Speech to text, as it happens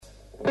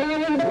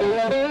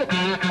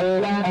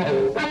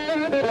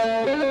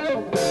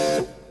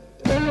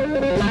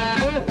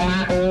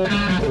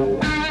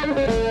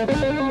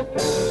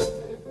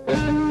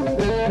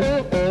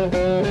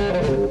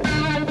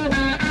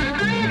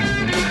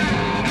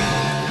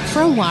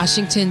From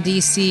Washington,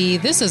 D.C.,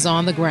 this is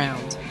On the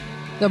Ground.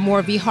 The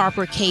Moore v.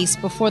 Harper case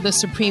before the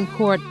Supreme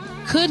Court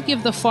could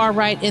give the far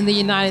right in the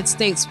United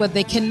States what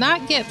they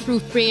cannot get through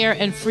fair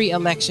and free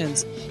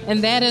elections,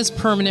 and that is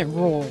permanent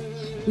rule.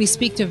 We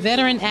speak to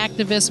veteran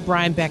activist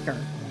Brian Becker.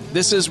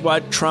 This is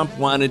what Trump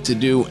wanted to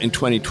do in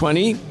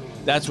 2020.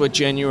 That's what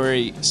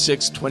January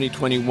 6,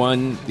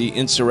 2021, the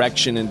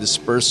insurrection and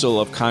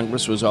dispersal of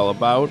Congress was all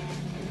about.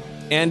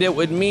 And it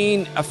would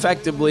mean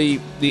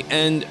effectively the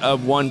end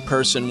of one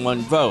person, one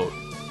vote.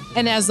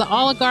 And as the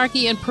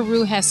oligarchy in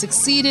Peru has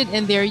succeeded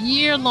in their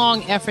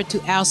year-long effort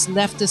to oust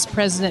leftist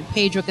President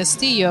Pedro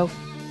Castillo,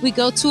 we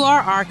go to our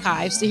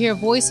archives to hear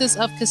voices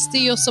of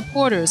Castillo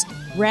supporters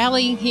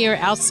rallying here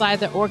outside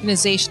the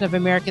Organization of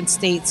American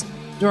States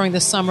during the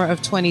summer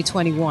of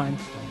 2021.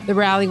 The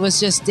rally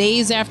was just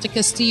days after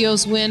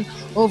Castillo's win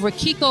over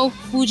Keiko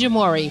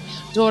Fujimori,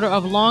 daughter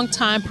of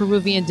longtime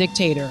Peruvian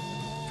dictator.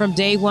 From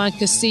day one,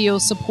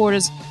 Castillo's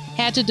supporters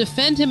had to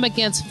defend him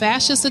against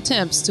fascist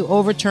attempts to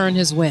overturn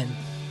his win.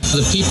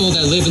 The people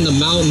that live in the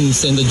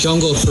mountains and the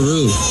jungle of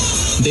Peru,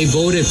 they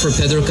voted for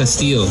Pedro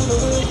Castillo.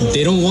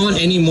 They don't want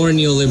any more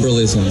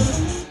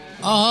neoliberalism.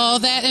 All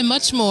that and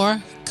much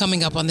more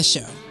coming up on the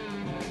show.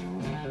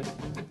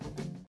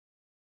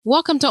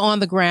 Welcome to On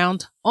the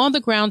Ground,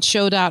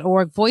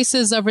 onthegroundshow.org,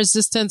 voices of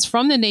resistance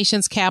from the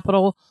nation's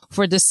capital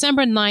for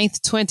December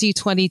 9th,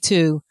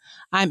 2022.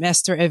 I'm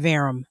Esther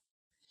Iverem.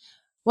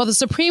 Well, the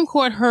Supreme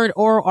Court heard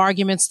oral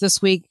arguments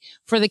this week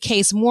for the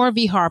case Moore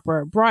v.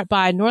 Harper, brought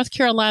by North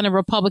Carolina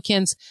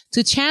Republicans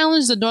to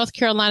challenge the North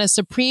Carolina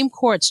Supreme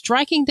Court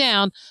striking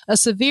down a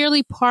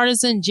severely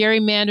partisan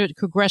gerrymandered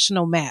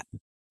congressional map.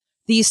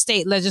 These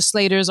state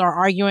legislators are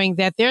arguing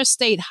that their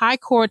state high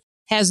court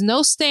has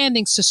no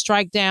standings to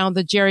strike down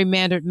the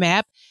gerrymandered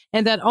map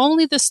and that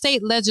only the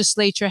state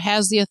legislature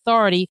has the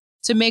authority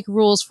to make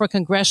rules for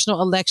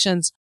congressional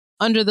elections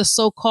under the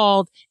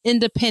so-called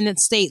independent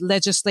state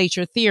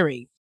legislature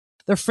theory.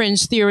 The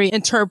fringe theory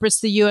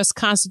interprets the U.S.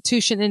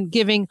 Constitution in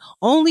giving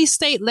only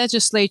state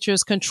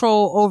legislatures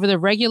control over the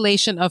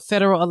regulation of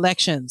federal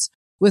elections,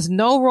 with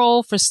no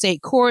role for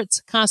state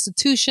courts,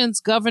 constitutions,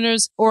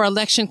 governors, or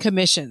election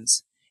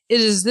commissions.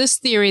 It is this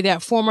theory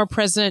that former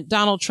President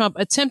Donald Trump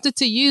attempted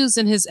to use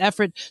in his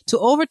effort to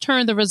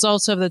overturn the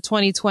results of the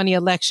 2020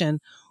 election,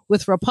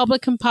 with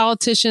Republican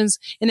politicians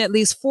in at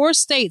least 4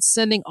 states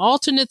sending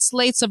alternate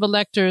slates of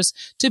electors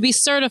to be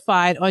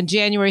certified on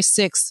January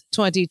 6,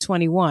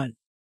 2021.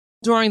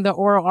 During the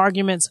oral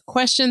arguments,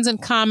 questions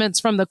and comments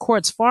from the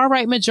court's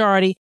far-right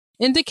majority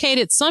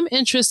indicated some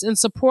interest in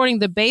supporting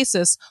the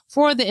basis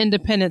for the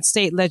independent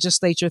state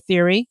legislature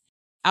theory.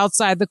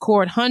 Outside the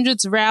court,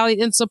 hundreds rallied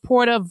in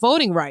support of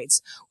voting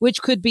rights,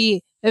 which could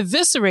be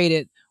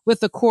eviscerated with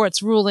the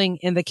court's ruling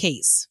in the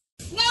case.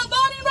 No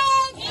voting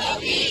rights! No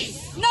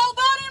peace! No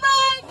voting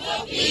rights!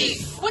 No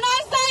peace! When I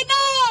say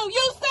no,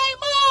 you say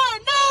more!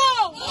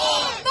 No!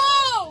 More!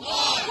 No!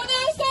 More! When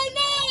I say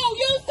no,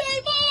 you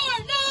say more!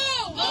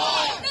 No!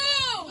 More!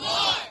 No!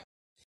 More!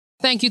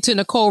 Thank you to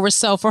Nicole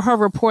Russell for her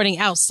reporting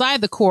outside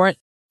the court.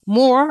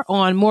 More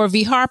on Moore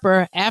v.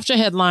 Harper after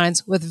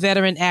headlines with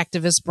veteran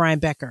activist Brian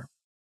Becker.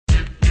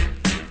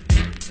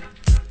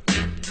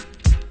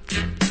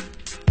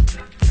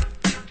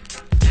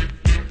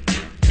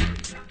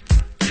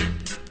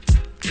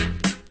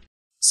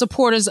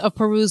 Supporters of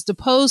Peru's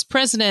deposed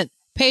president,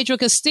 Pedro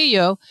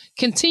Castillo,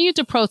 continued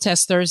to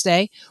protest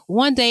Thursday,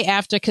 one day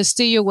after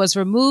Castillo was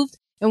removed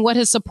in what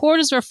his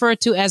supporters referred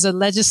to as a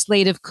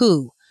legislative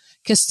coup.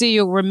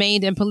 Castillo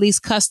remained in police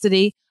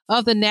custody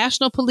of the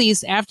National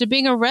Police after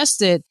being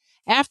arrested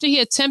after he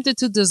attempted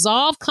to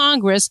dissolve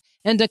Congress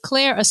and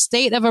declare a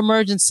state of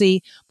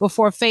emergency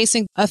before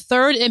facing a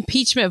third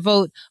impeachment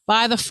vote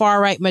by the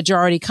far-right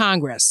majority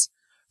Congress.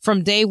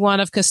 From day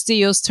one of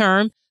Castillo's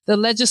term, the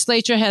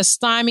legislature has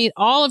stymied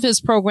all of his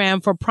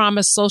program for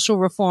promised social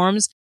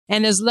reforms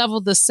and has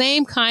leveled the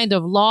same kind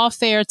of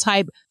lawfare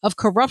type of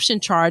corruption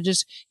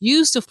charges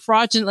used to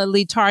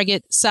fraudulently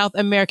target South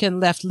American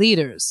left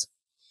leaders.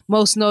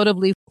 Most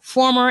notably,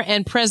 former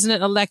and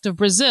president-elect of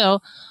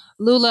Brazil,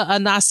 Lula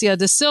Inácio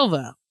da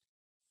Silva.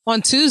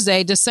 On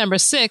Tuesday, December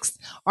 6th,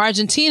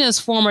 Argentina's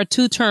former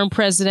 2-term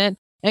president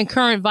and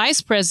current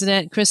Vice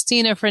President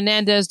Cristina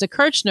Fernández de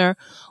Kirchner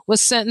was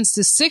sentenced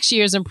to 6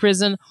 years in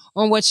prison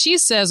on what she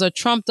says are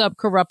trumped-up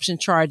corruption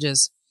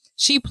charges.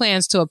 She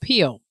plans to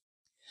appeal.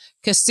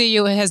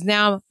 Castillo has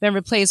now been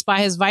replaced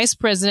by his Vice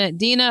President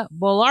Dina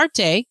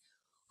Boluarte,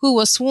 who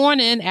was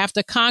sworn in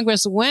after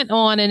Congress went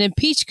on and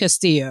impeached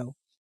Castillo.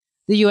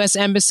 The U.S.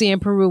 Embassy in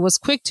Peru was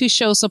quick to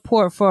show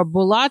support for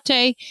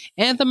Boluarte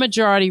and the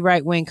majority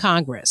right-wing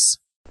Congress.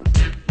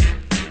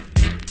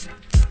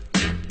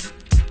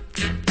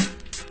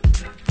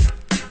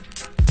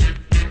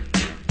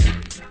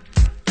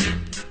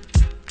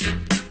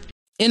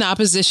 In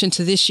opposition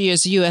to this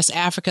year's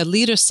U.S.-Africa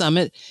Leaders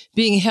Summit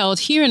being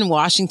held here in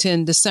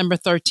Washington December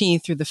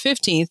 13th through the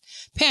 15th,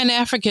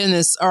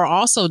 Pan-Africanists are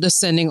also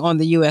descending on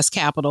the U.S.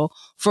 Capitol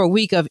for a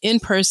week of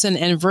in-person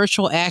and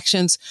virtual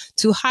actions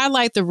to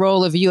highlight the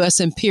role of U.S.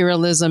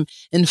 imperialism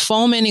in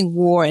fomenting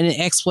war and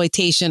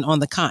exploitation on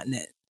the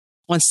continent.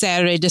 On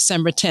Saturday,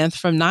 December 10th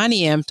from 9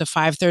 a.m. to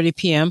 5:30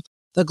 p.m.,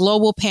 the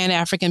Global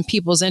Pan-African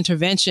People's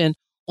Intervention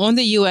on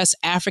the U.S.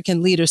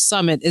 African Leaders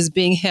Summit is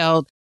being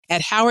held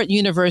at Howard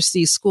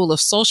University's School of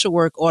Social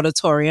Work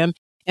Auditorium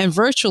and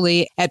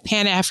virtually at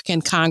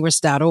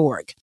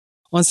panafricancongress.org.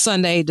 On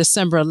Sunday,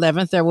 December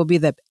 11th, there will be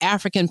the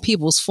African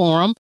People's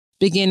Forum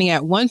beginning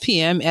at 1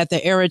 p.m. at the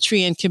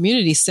Eritrean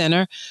Community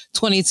Center,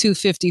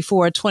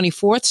 2254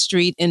 24th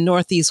Street in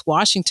Northeast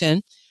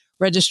Washington.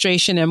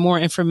 Registration and more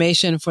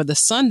information for the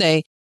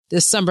Sunday,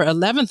 December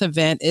 11th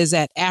event is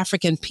at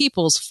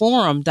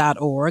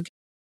africanpeoplesforum.org.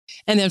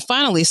 And then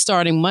finally,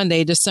 starting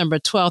Monday, December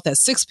 12th at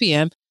 6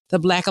 p.m., the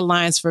Black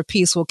Alliance for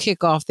Peace will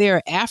kick off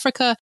their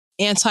Africa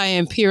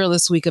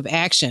Anti-Imperialist Week of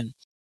Action.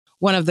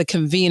 One of the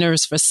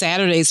conveners for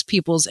Saturday's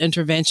People's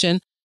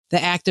Intervention, the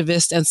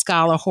activist and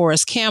scholar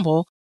Horace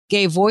Campbell,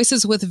 gave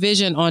Voices with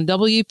Vision on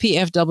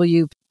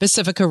WPFW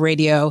Pacifica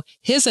Radio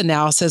his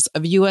analysis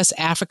of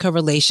U.S.-Africa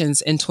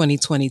relations in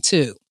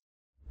 2022.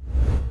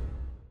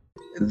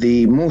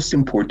 The most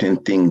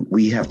important thing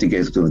we have to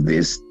get to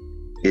this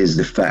is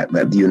the fact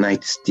that the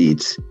United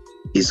States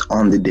is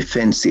on the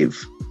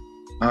defensive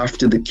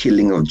after the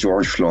killing of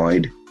George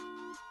Floyd,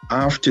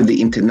 after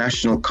the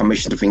International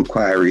Commission of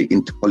Inquiry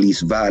into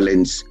police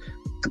violence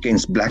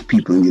against Black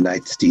people in the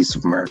United States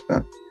of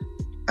America,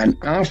 and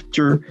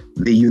after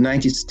the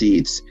United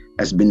States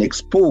has been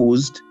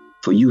exposed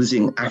for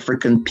using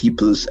African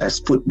peoples as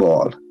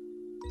football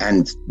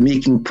and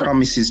making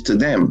promises to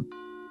them.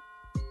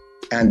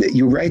 And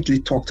you rightly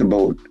talked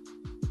about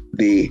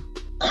the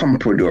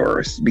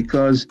compradors,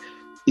 because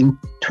in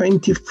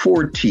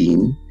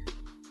 2014,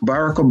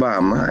 Barack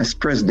Obama, as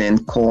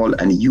president, called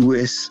a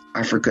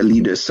U.S.-Africa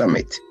Leaders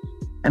Summit,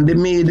 and they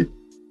made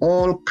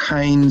all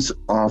kinds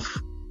of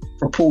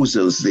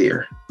proposals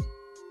there.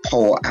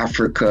 Power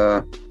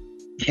Africa,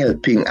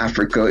 helping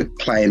Africa,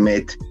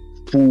 climate,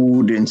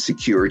 food and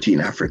security in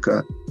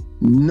Africa.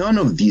 None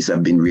of these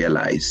have been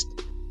realized.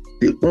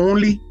 The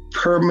only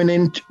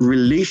permanent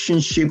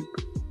relationship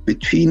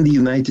between the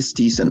United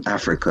States and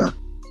Africa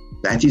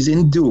that is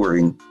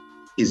enduring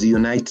is the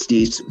United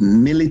States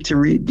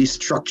military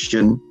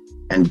destruction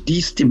and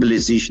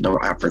destabilization of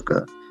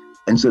Africa.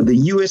 And so the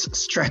U.S.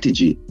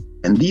 strategy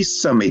and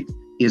this summit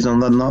is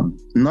on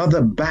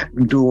another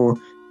backdoor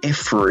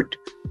effort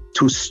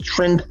to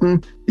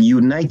strengthen the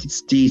United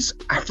States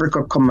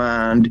Africa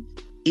Command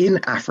in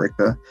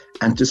Africa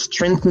and to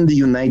strengthen the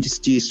United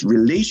States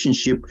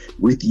relationship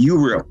with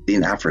Europe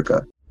in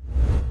Africa.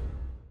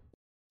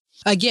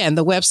 Again,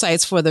 the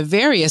websites for the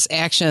various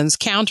actions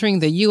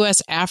countering the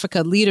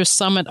U.S.-Africa Leaders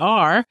Summit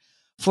are,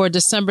 for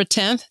December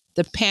 10th,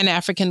 the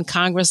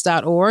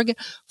panafricancongress.org,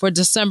 for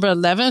December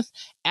 11th,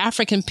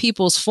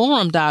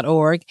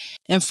 africanpeoplesforum.org,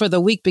 and for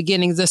the week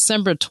beginning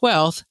December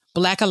 12th,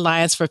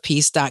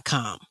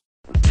 blackallianceforpeace.com.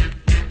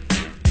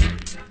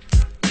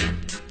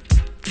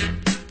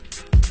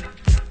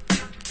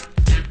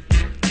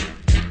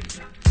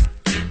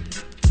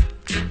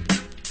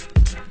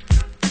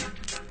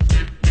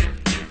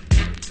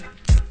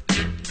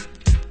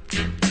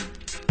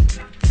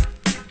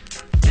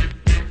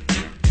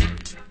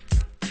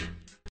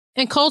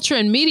 In culture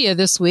and media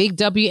this week,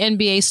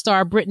 WNBA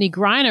star Brittany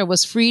Griner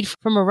was freed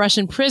from a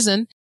Russian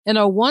prison in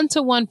a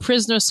 1-to-1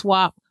 prisoner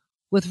swap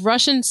with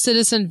Russian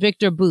citizen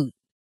Viktor Bout.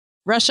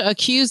 Russia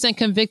accused and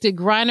convicted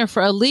Griner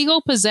for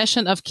illegal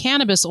possession of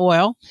cannabis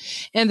oil,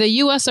 and the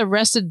U.S.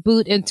 arrested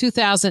Bout in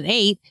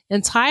 2008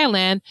 in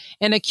Thailand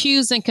and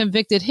accused and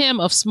convicted him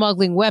of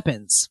smuggling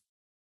weapons.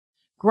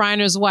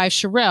 Griner's wife,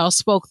 Sherelle,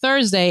 spoke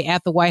Thursday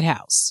at the White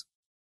House.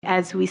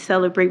 As we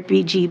celebrate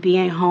BG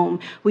being home,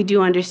 we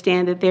do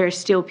understand that there are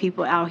still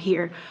people out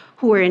here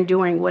who are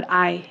enduring what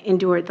I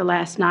endured the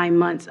last 9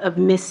 months of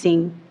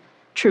missing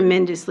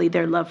tremendously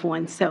their loved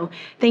ones. So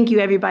thank you,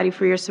 everybody,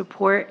 for your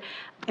support.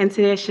 And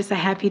today it's just a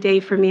happy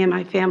day for me and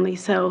my family.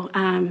 So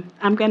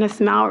I'm going to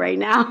smile right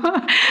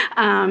now.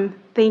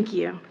 Thank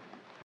you.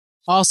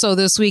 Also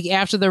this week,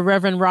 after the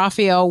Reverend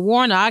Raphael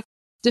Warnock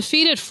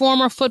defeated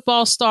former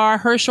football star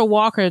Herschel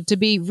Walker to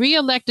be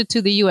reelected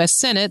to the U.S.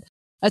 Senate,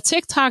 a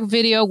TikTok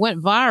video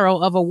went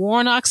viral of a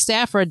Warnock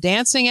staffer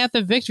dancing at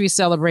the victory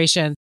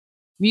celebration.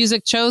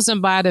 Music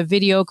chosen by the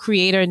video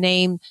creator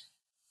named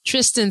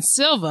Tristan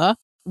Silva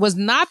was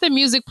not the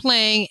music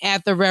playing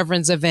at the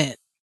Reverend's event.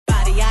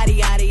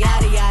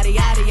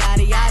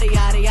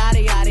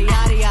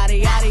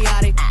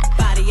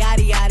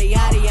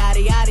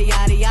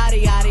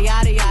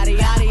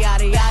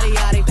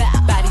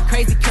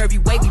 Crazy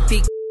curvy wavy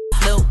big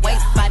little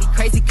waist body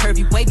crazy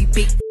curvy wavy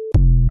big.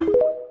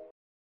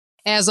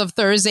 As of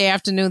Thursday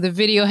afternoon, the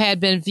video had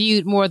been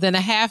viewed more than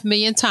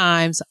 500,000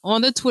 times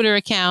on the Twitter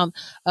account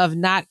of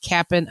Not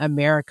Capping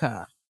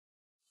America.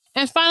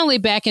 And finally,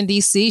 back in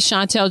D.C.,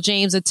 Chantel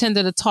James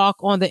attended a talk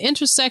on the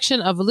intersection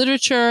of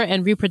literature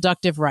and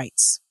reproductive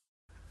rights.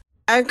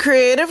 At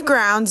Creative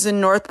Grounds in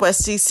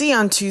Northwest D.C.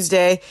 on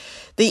Tuesday,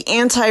 the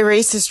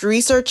Anti-Racist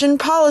Research and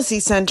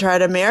Policy Center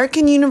at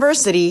American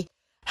University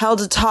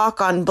held a talk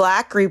on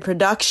Black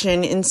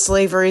reproduction in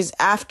slavery's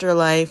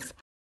afterlife.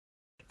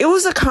 It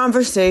was a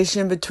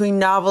conversation between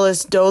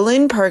novelist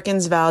Dolin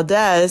Perkins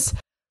Valdez,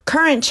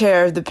 current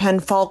chair of the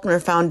PEN/Faulkner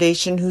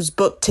Foundation, whose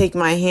book Take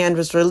My Hand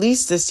was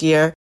released this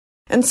year,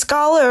 and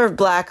scholar of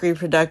Black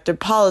reproductive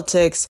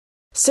politics,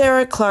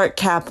 Sarah Clark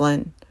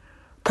Kaplan.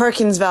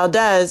 Perkins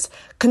Valdez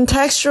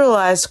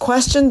contextualized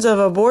questions of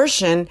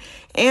abortion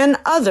and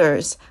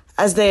others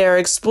as they are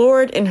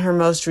explored in her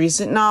most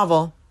recent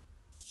novel.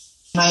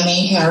 My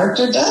main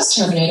character does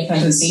terminate a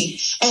pregnancy,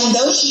 and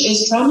though she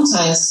is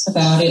traumatized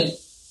about it,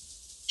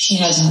 she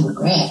has no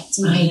regrets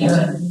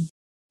either.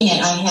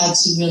 And I had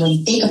to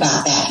really think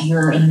about that.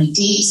 You're in the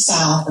deep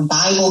South, the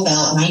Bible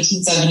Belt,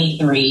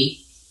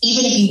 1973.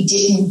 Even if you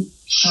didn't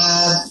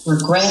have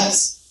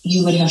regrets,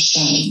 you would have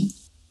shame.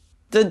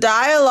 The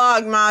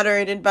dialogue,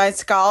 moderated by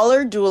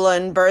scholar, doula,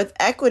 and birth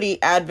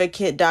equity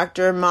advocate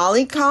Dr.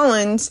 Molly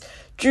Collins,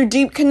 drew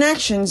deep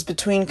connections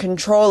between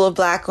control of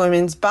Black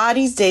women's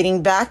bodies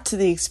dating back to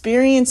the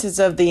experiences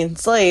of the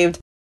enslaved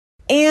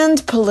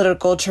and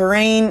political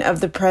terrain of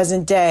the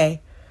present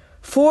day.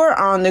 For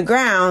On the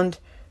Ground,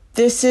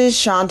 this is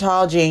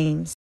Chantal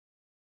James.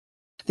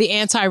 The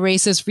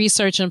Anti-Racist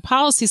Research and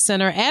Policy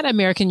Center at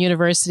American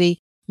University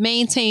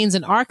maintains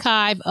an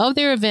archive of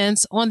their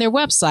events on their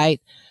website,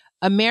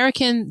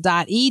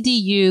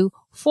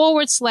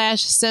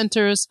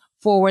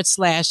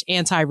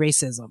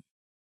 american.edu/centers/anti-racism.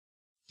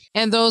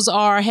 And those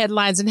are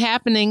headlines and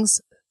happenings.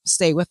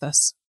 Stay with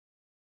us.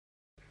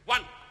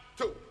 1,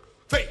 2,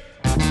 3.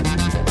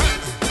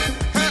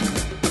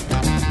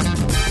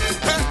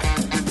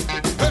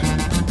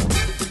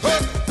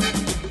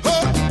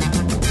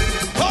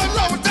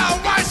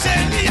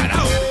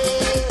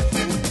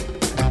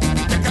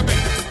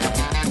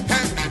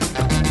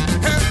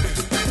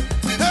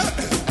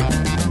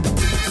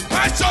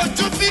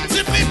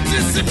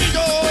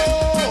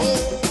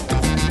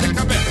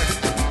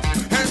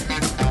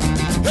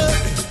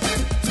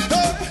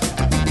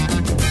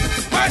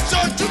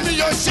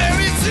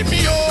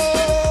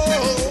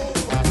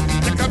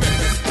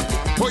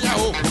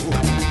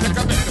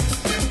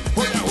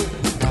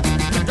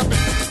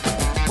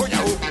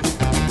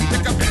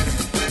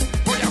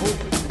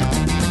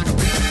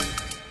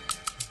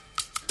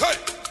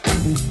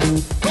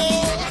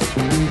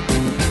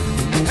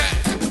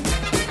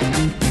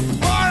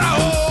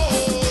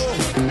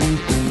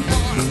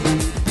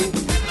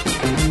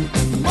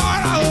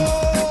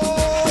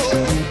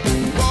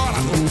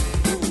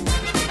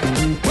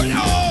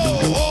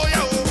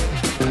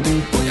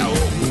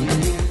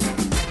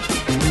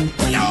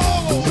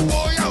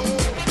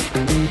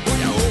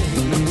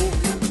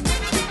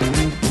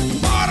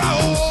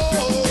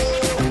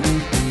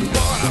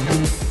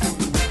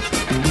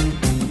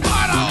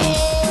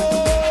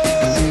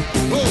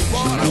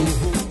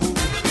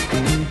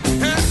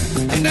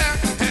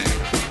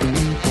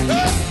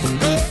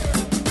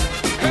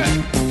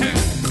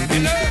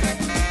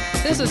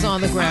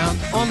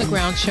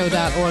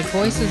 onthegroundshow.org,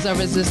 Voices of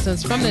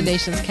Resistance from the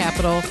nation's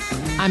capital.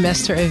 I'm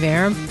Esther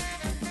Iverem.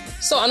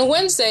 So on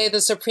Wednesday, the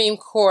Supreme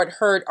Court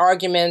heard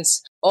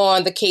arguments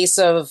on the case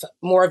of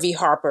Moore v.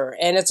 Harper.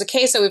 And it's a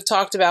case that we've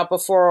talked about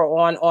before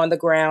on the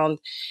ground.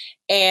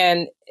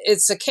 And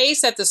it's a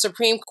case that the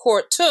Supreme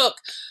Court took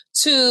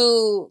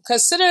to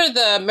consider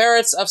the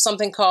merits of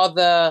something called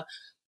the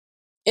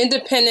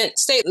independent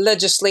state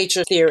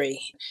legislature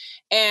theory.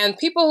 And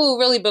people who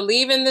really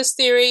believe in this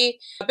theory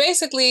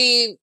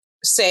basically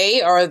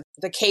say, or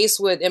the case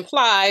would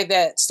imply,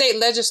 that state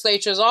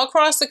legislatures all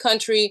across the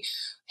country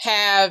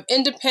have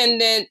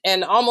independent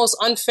and almost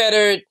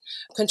unfettered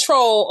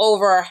control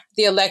over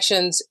the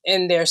elections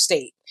in their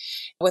state,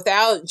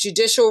 without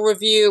judicial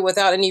review,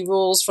 without any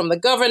rules from the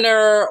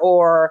governor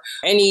or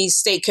any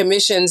state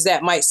commissions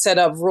that might set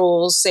up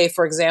rules, say,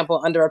 for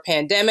example, under a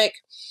pandemic.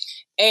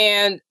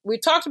 And we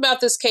talked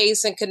about this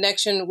case in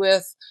connection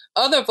with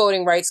other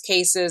voting rights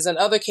cases and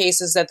other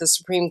cases that the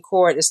Supreme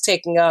Court is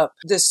taking up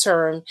this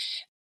term,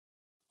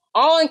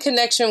 all in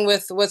connection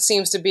with what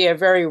seems to be a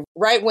very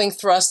right-wing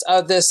thrust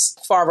of this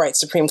far-right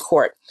Supreme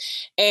Court.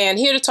 And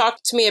here to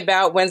talk to me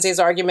about Wednesday's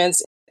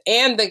arguments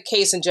and the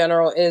case in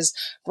general is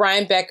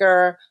Brian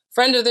Becker,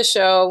 friend of the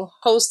show,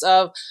 host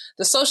of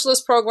the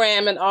Socialist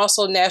Program, and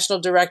also national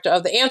director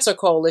of the Answer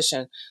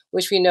Coalition,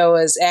 which we know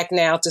as Act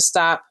Now to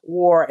Stop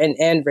War and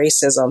End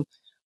Racism.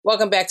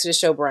 Welcome back to the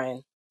show,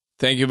 Brian.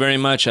 Thank you very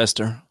much,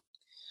 Esther.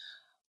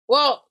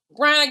 Well,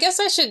 Brian, I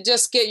guess I should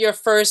just get your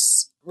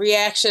first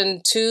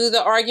reaction to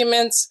the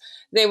arguments.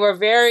 They were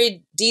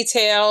very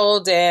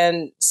detailed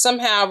and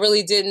somehow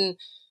really didn't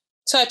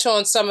touch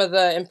on some of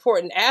the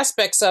important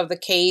aspects of the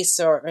case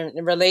or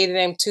related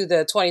them to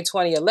the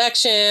 2020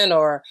 election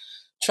or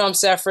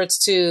Trump's efforts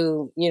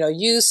to,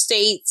 use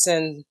states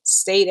and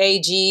state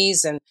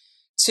AGs and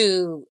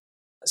to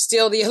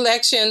steal the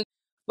election.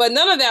 But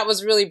none of that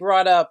was really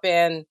brought up.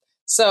 And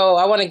so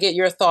I want to get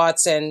your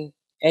thoughts and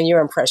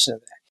your impression of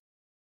that.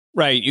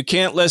 Right. You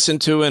can't listen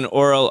to an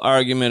oral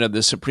argument of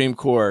the Supreme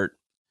Court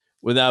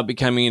without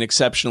becoming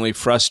exceptionally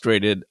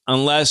frustrated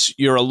unless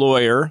you're a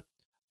lawyer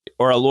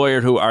or a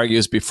lawyer who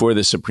argues before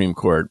the Supreme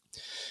Court,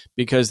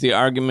 because the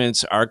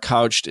arguments are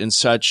couched in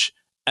such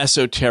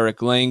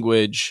esoteric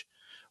language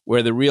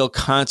where the real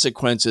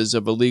consequences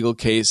of a legal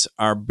case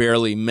are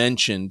barely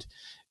mentioned.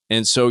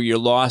 And so you're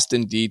lost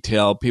in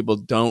detail. People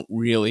don't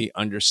really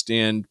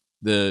understand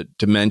the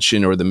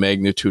dimension or the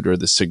magnitude or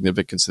the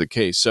significance of the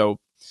case. So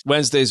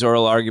Wednesday's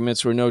oral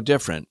arguments were no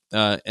different.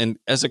 And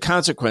as a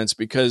consequence,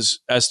 because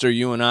Esther,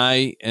 you and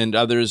I and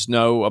others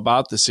know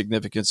about the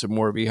significance of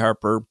Moore v.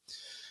 Harper,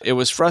 it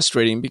was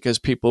frustrating because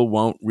people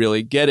won't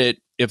really get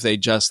it if they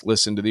just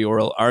listen to the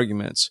oral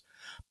arguments.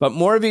 But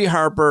Moore v.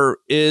 Harper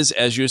is,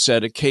 as you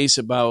said, a case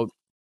about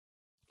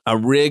a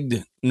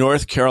rigged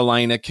North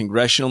Carolina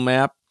congressional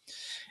map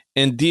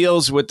and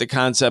deals with the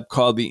concept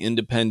called the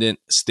independent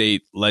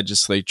state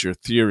legislature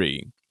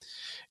theory.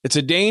 It's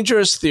a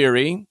dangerous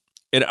theory.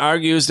 It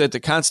argues that the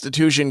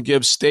Constitution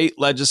gives state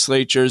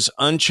legislatures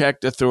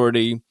unchecked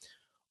authority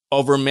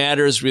over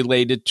matters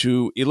related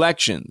to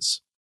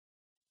elections.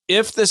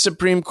 If the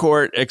Supreme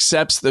Court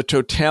accepts the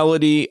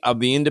totality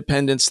of the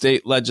independent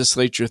state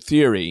legislature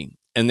theory,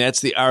 and that's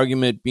the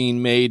argument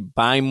being made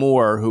by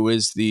Moore, who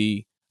is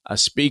the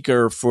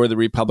speaker for the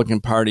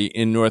Republican Party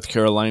in North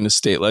Carolina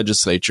state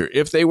legislature,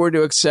 if they were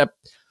to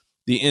accept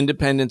the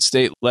independent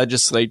state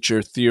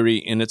legislature theory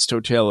in its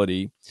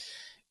totality,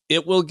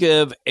 it will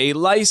give a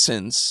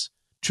license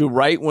to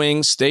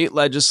right-wing state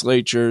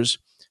legislatures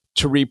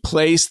to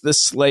replace the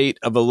slate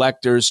of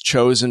electors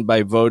chosen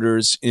by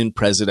voters in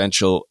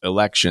presidential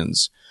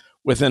elections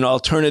with an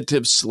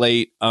alternative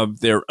slate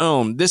of their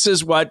own. This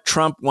is what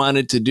Trump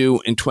wanted to do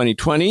in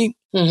 2020.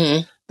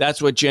 Mm-hmm.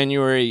 That's what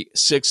January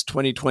 6,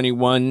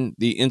 2021,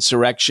 the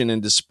insurrection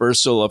and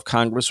dispersal of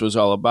Congress was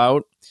all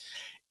about.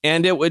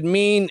 And it would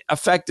mean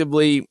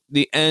effectively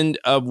the end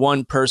of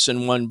one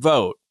person, one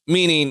vote,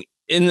 meaning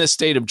in the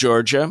state of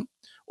Georgia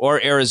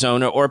or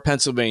Arizona or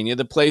Pennsylvania,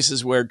 the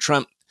places where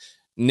Trump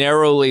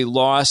narrowly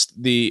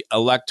lost the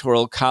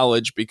electoral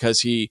college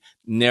because he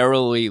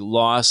narrowly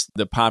lost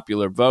the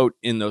popular vote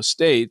in those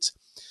states,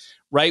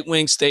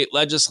 right-wing state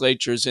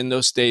legislatures in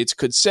those states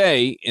could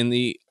say,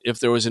 if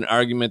there was an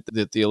argument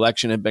that the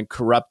election had been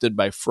corrupted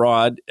by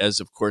fraud, as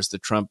of course the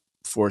Trump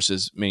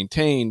forces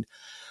maintained,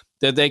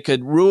 that they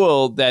could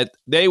rule that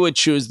they would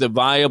choose the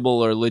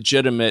viable or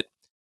legitimate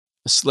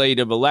slate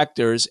of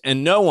electors,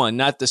 and no one,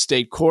 not the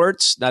state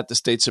courts, not the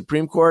state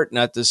Supreme Court,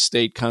 not the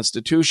state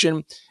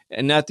Constitution,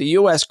 and not the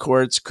U.S.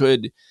 courts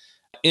could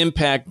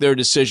impact their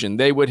decision.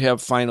 They would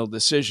have final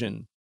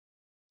decision.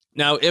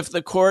 Now, if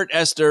the court,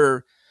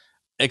 Esther,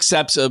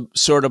 accepts a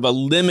sort of a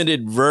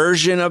limited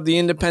version of the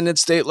independent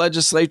state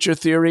legislature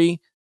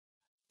theory,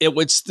 it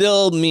would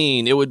still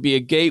mean it would be a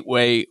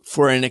gateway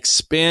for an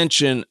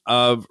expansion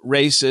of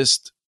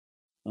racist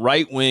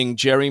right-wing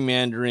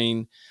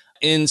gerrymandering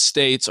in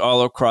states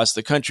all across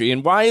the country.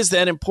 And why is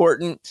that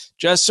important?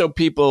 Just so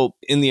people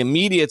in the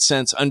immediate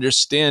sense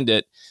understand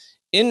it.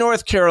 In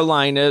North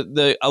Carolina,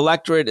 the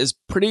electorate is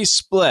pretty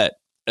split.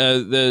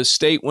 The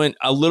state went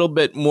a little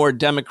bit more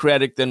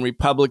Democratic than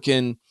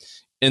Republican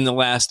in the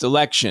last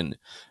election.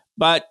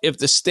 But if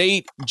the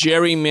state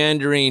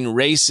gerrymandering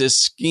racist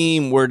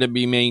scheme were to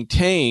be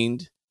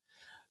maintained,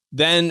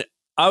 then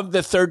of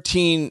the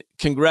 13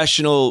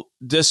 congressional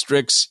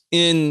districts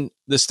in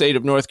the state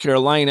of North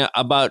Carolina,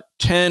 about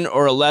 10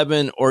 or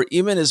 11 or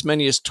even as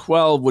many as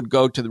 12 would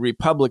go to the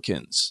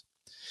Republicans.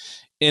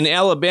 In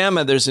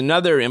Alabama, there's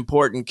another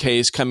important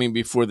case coming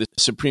before the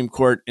Supreme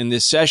Court in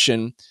this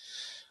session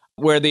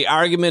where the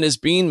argument is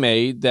being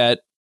made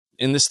that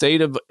in the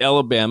state of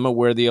Alabama,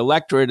 where the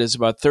electorate is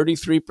about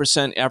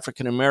 33%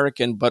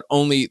 African-American, but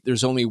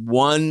there's only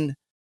one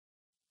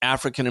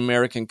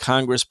African-American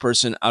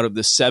congressperson out of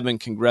the 7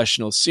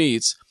 congressional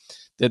seats,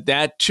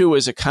 that too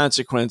is a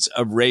consequence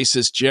of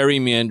racist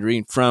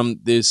gerrymandering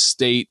from the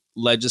state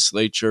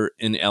legislature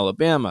in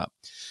Alabama.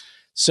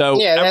 So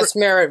that's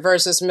Merritt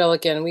versus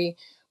Milligan.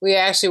 We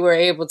actually were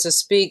able to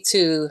speak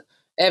to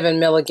Evan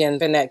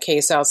Milligan in that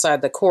case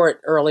outside the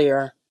court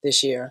earlier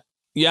this year.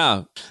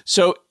 Yeah.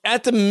 So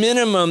at the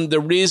minimum, the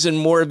reason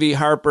Moore v.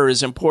 Harper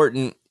is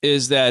important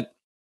is that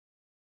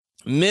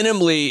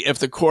minimally, if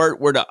the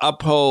court were to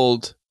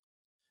uphold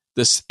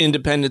this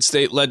independent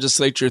state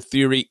legislature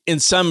theory in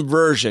some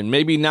version,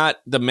 maybe not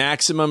the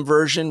maximum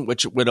version,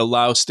 which would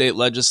allow state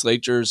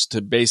legislatures to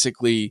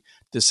basically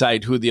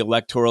decide who the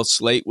electoral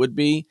slate would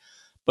be.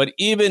 But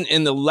even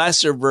in the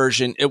lesser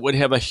version, it would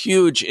have a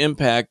huge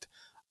impact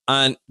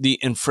on the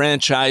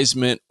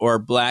enfranchisement or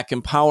black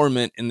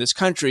empowerment in this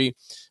country,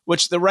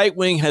 which the right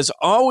wing has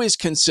always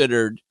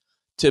considered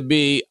to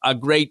be a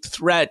great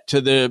threat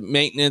to the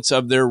maintenance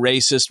of their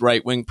racist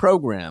right-wing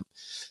program.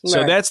 Right.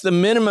 So that's the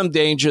minimum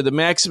danger. The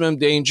maximum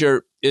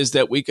danger is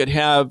that we could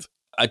have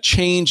a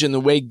change in the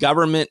way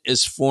government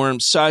is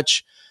formed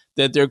such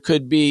that there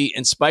could be,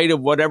 in spite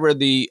of whatever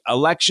the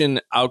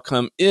election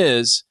outcome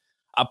is,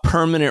 a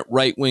permanent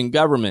right-wing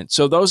government.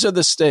 So those are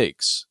the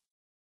stakes.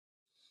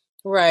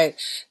 Right.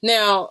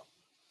 Now,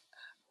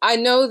 I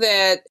know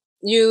that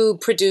you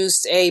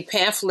produced a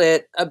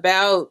pamphlet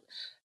about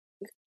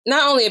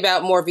not only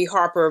about Moore v.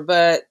 Harper,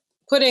 but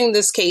putting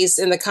this case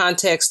in the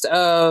context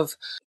of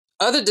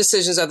other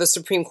decisions of the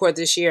Supreme Court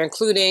this year,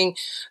 including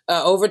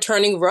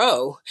overturning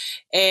Roe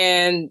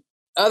and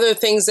other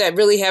things that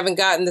really haven't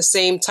gotten the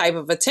same type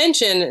of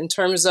attention in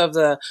terms of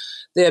the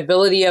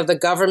ability of the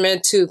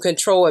government to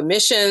control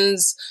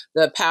emissions,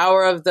 the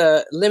power of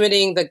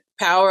limiting the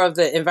power of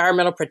the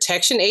Environmental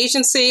Protection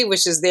Agency,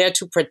 which is there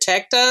to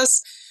protect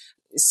us,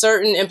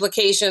 certain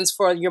implications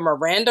for your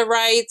Miranda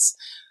rights,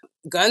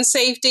 gun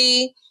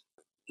safety,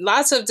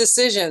 lots of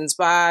decisions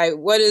by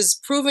what is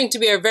proving to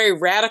be a very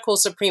radical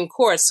Supreme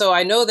Court. So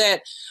I know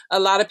that a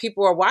lot of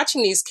people are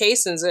watching these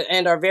cases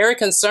and are very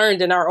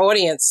concerned in our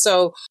audience.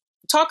 So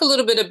talk a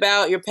little bit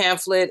about your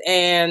pamphlet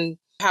and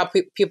how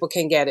people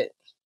can get it.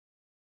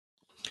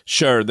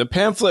 Sure. The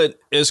pamphlet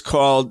is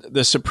called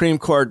The Supreme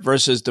Court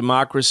versus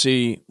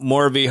Democracy,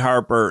 Moore v.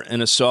 Harper,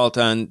 an Assault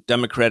on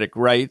Democratic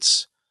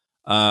Rights.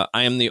 I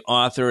am the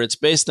author. It's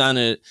based on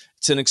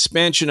it's an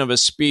expansion of a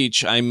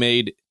speech I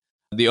made,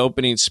 the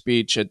opening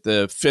speech at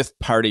the Fifth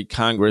Party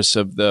Congress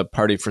of the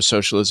Party for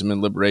Socialism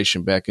and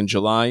Liberation back in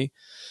July.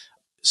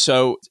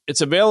 So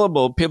it's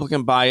available. People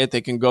can buy it.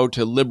 They can go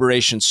to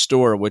Liberation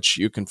Store, which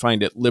you can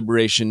find at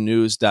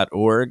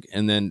liberationnews.org,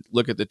 and then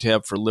look at the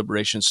tab for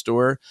Liberation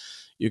Store.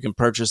 You can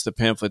purchase the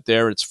pamphlet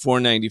there. It's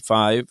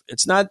 $4.95.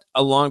 It's not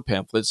a long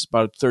pamphlet. It's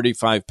about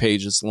 35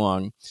 pages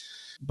long.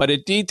 But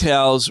it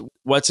details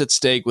what's at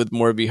stake with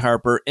Moore v.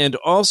 Harper and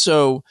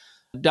also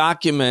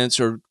documents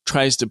or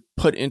tries to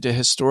put into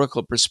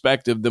historical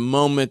perspective the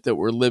moment that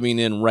we're living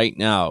in right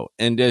now.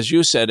 And as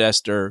you said,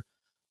 Esther,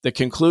 the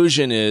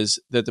conclusion is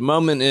that the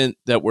moment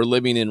that we're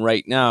living in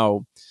right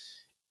now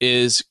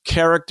is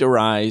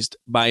characterized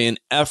by an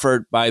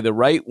effort by the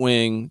right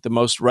wing, the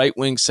most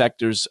right-wing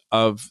sectors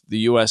of the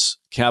U.S.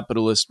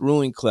 capitalist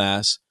ruling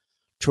class,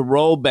 to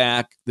roll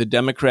back the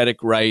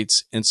democratic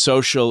rights and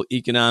social,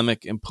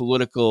 economic, and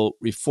political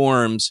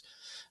reforms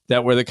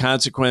that were the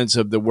consequence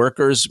of the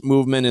workers'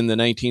 movement in the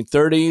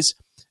 1930s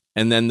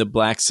and then the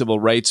Black civil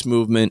rights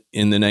movement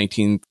in the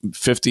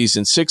 1950s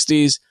and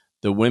 60s,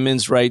 the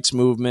women's rights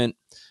movement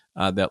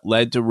that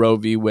led to Roe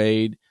v.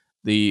 Wade,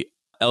 the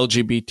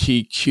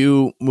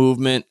LGBTQ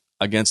movement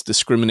against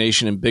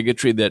discrimination and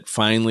bigotry that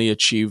finally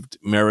achieved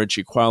marriage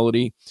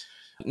equality.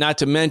 Not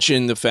to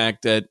mention the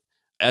fact that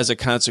as a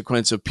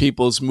consequence of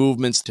people's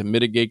movements to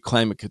mitigate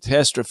climate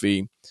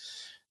catastrophe,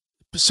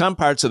 some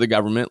parts of the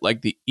government,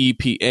 like the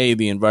EPA,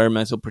 the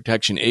Environmental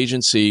Protection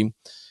Agency,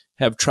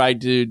 have tried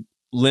to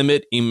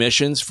limit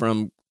emissions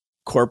from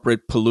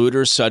corporate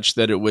polluters such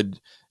that it would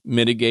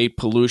mitigate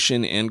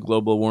pollution and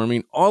global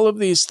warming. All of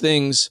these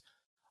things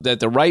that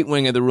the right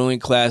wing of the ruling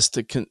class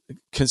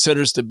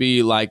considers to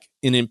be like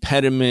an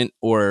impediment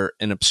or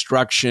an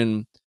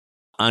obstruction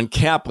on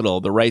capital,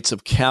 the rights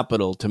of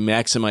capital to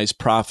maximize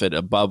profit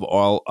above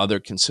all other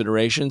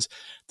considerations.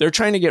 They're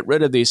trying to get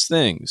rid of these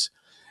things.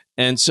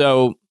 And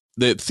so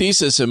the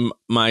thesis of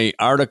my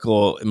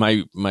article,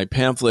 my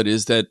pamphlet,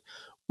 is that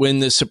when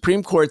the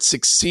Supreme Court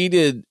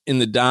succeeded in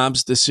the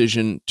Dobbs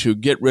decision to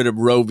get rid of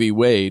Roe v.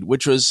 Wade,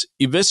 which was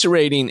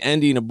eviscerating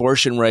ending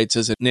abortion rights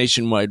as a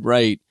nationwide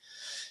right,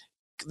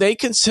 they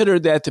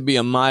considered that to be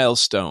a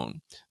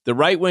milestone. The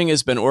right wing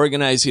has been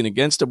organizing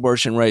against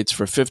abortion rights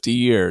for 50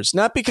 years,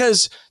 not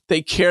because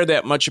they care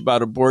that much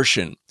about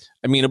abortion.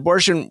 I mean,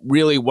 abortion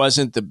really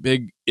wasn't the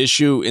big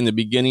issue in the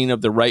beginning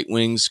of the right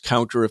wing's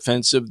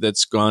counteroffensive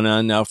that's gone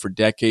on now for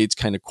decades,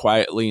 kind of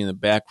quietly in the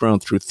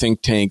background through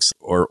think tanks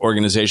or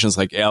organizations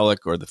like ALEC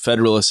or the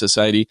Federalist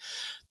Society.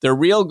 Their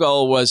real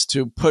goal was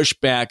to push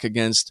back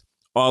against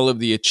all of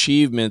the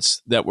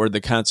achievements that were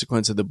the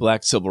consequence of the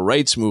Black civil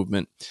rights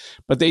movement.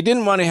 But they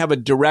didn't want to have a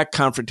direct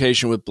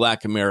confrontation with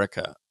Black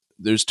America.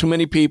 There's too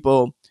many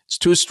people. It's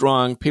too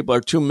strong. People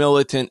are too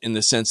militant in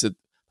the sense that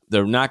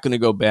they're not going to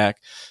go back.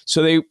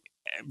 So they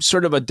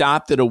sort of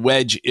adopted a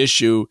wedge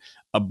issue,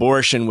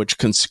 abortion, which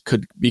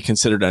could be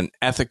considered an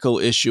ethical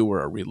issue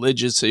or a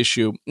religious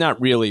issue.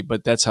 Not really,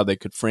 but that's how they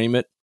could frame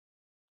it,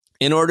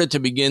 in order to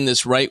begin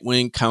this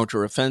right-wing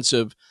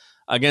counteroffensive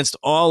against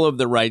all of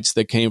the rights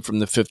that came from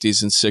the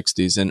 50s and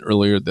 60s and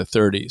earlier the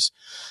 30s.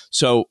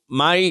 So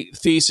my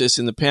thesis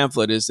in the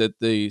pamphlet is that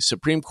the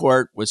Supreme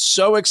Court was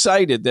so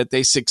excited that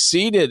they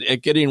succeeded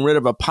at getting rid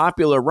of a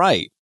popular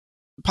right.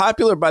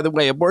 Popular, by the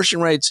way,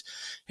 abortion rights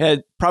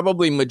had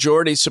probably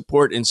majority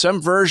support in some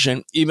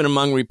version, even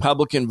among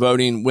Republican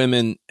voting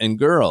women and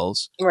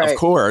girls, right. Of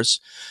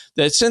course,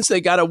 that since they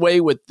got away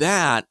with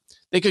that,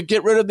 they could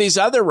get rid of these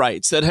other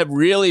rights that have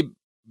really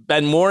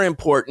been more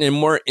important and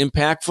more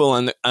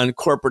impactful on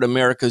corporate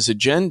America's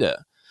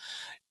agenda.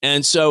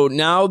 And so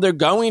now they're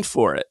going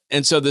for it.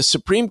 And so the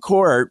Supreme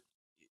Court,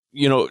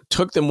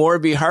 took the Moore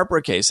v.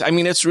 Harper case. I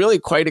mean, it's really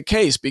quite a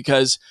case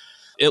because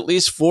at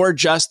least 4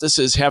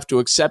 justices have to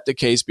accept a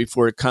case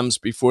before it comes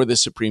before the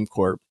Supreme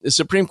Court. The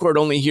Supreme Court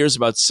only hears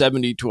about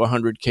 70 to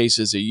 100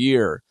 cases a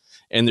year.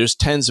 and there's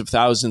tens of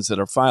thousands that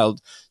are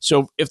filed.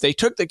 So if they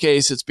took the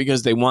case, it's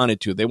because they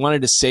wanted to. They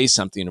wanted to say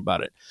something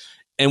about it.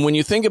 And when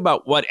you think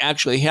about what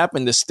actually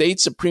happened, the state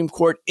Supreme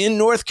Court in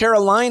North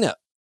Carolina,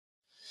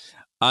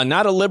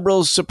 not a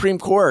liberal Supreme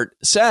Court,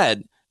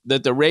 said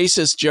that the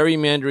racist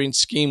gerrymandering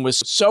scheme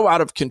was so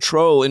out of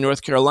control in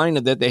North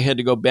Carolina that they had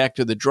to go back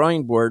to the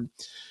drawing board.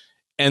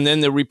 And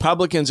then the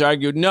Republicans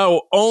argued,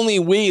 no, only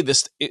we, the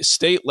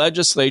state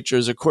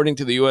legislatures, according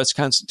to the U.S.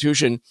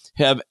 Constitution,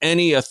 have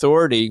any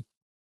authority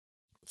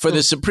for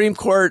the Supreme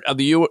Court of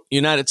the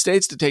United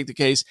States to take the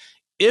case.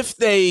 If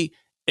they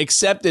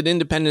accepted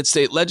independent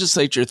state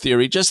legislature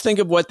theory, just think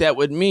of what that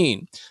would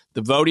mean.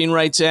 The Voting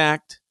Rights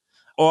Act,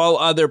 all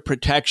other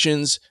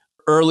protections,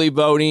 early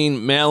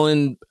voting,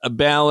 mail-in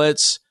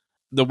ballots,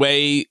 the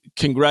way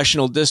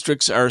congressional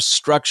districts are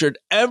structured,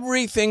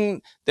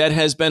 everything that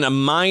has been a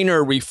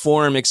minor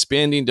reform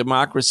expanding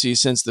democracy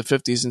since the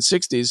 50s and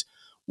 60s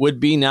would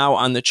be now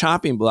on the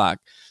chopping block.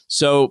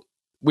 So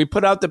we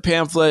put out the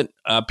pamphlet.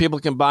 People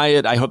can buy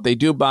it. I hope they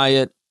do buy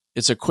it.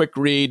 It's a quick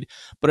read,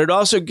 but it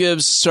also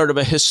gives sort of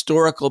a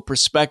historical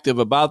perspective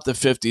about the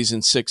 50s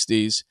and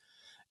 60s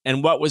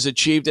and what was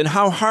achieved and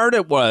how hard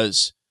it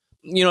was.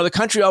 You know, the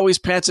country always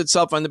pats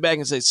itself on the back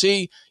and says,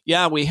 see,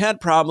 yeah, we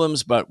had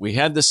problems, but we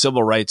had the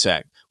Civil Rights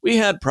Act. We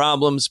had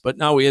problems, but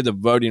now we had the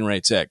Voting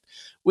Rights Act.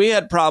 We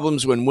had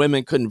problems when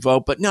women couldn't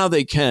vote, but now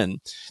they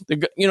can.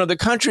 The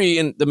country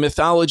and the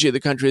mythology of the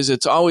country is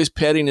it's always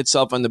patting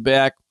itself on the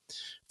back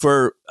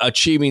for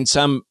achieving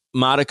some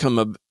modicum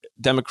of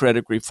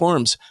democratic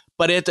reforms.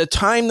 But at the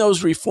time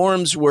those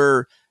reforms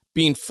were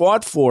being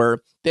fought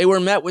for, they were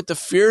met with the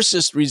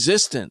fiercest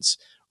resistance.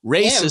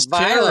 Racist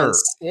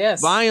violence. Terror,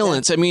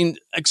 violence. I mean,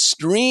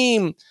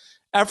 extreme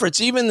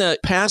efforts, even the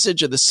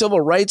passage of the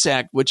Civil Rights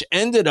Act, which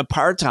ended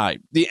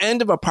apartheid, the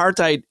end of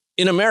apartheid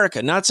in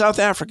America, not South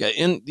Africa,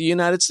 in the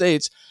United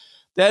States,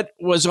 that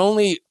was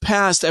only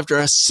passed after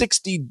a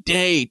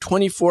 60-day,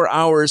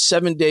 24-hour,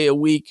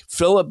 7-day-a-week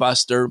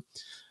filibuster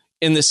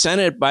in the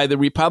Senate by the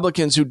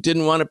Republicans who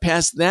didn't want to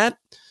pass that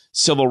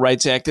Civil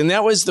Rights Act. And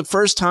that was the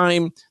first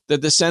time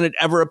that the Senate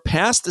ever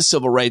passed the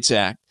Civil Rights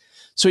Act.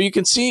 So you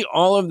can see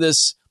all of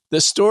this. The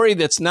story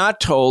that's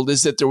not told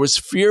is that there was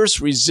fierce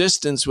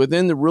resistance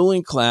within the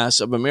ruling class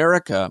of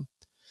America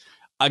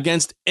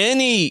against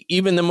any,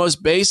 even the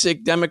most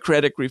basic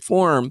democratic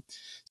reform.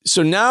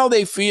 So now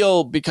they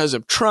feel, because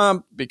of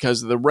Trump,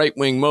 because of the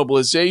right-wing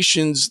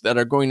mobilizations that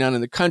are going on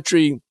in the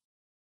country,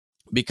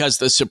 because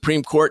the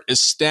Supreme Court is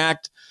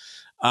stacked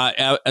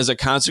as a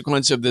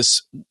consequence of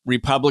this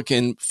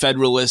Republican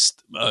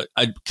Federalist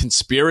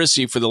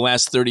conspiracy for the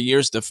last 30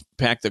 years to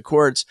pack the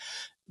courts,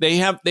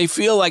 they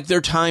feel like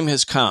their time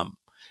has come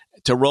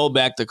to roll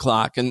back the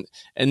clock. And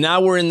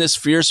now we're in this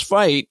fierce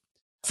fight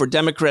for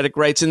democratic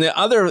rights. And the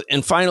other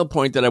and final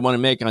point that I want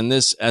to make on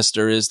this,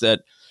 Esther, is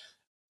that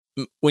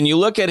when you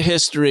look at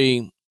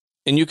history,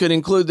 and you could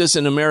include this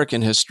in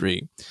American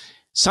history,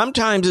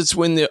 sometimes it's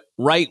when the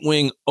right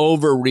wing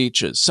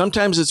overreaches.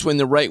 Sometimes it's when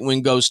the right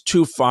wing goes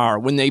too far,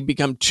 when they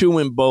become too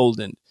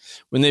emboldened,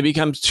 when they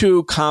become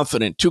too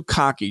confident, too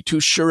cocky, too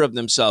sure of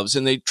themselves,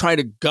 and they try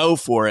to go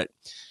for it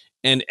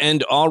and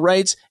end all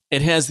rights.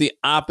 It has the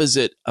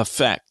opposite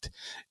effect.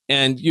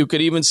 And you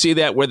could even see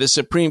that where the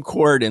Supreme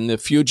Court in the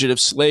Fugitive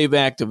Slave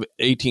Act of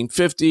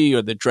 1850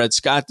 or the Dred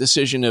Scott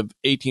decision of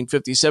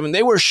 1857,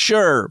 they were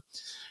sure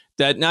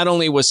that not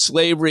only was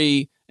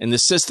slavery and the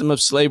system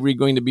of slavery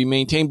going to be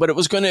maintained, but it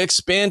was going to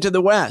expand to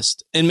the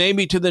West and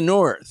maybe to the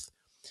North.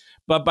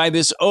 But by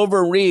this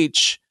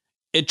overreach,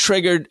 it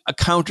triggered a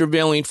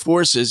countervailing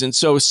forces. And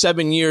so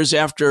 7 years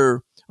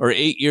after, or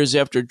 8 years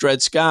after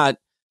Dred Scott,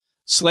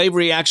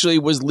 slavery actually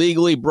was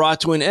legally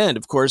brought to an end.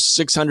 Of course,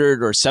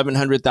 600 or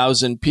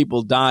 700,000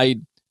 people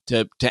died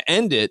to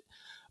end it.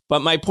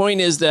 But my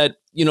point is that,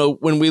 you know,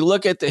 when we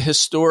look at the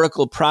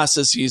historical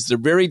processes, they're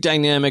very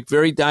dynamic,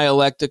 very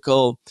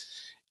dialectical.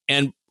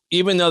 And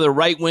even though the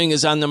right wing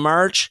is on the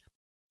march,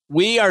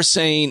 we are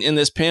saying in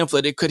this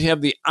pamphlet, it could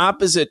have the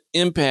opposite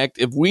impact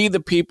if we, the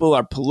people,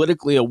 are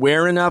politically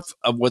aware enough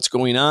of what's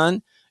going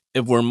on,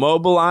 if we're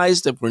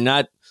mobilized, if we're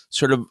not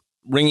sort of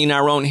wringing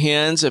our own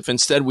hands, if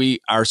instead we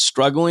are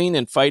struggling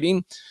and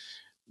fighting.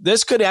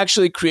 This could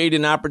actually create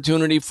an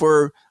opportunity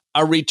for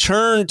a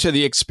return to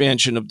the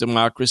expansion of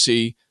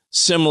democracy,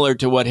 similar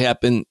to what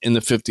happened in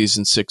the 50s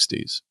and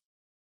 60s.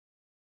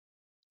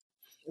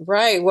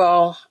 Right.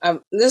 Well,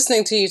 I'm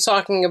listening to you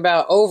talking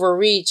about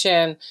overreach,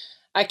 and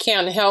I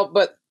can't help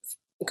but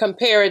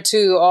compare it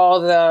to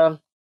all the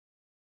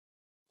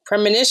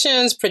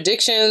premonitions,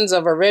 predictions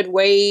of a red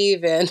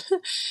wave, and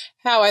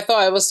how I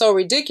thought it was so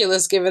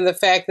ridiculous given the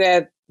fact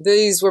that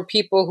these were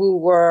people who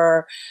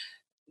were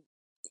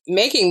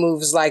making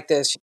moves like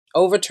this,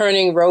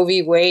 overturning Roe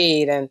v.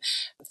 Wade and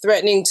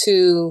threatening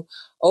to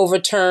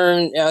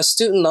overturn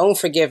student loan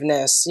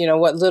forgiveness, you know,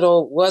 what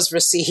little was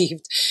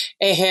received.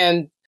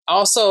 And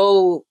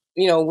also,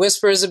 you know,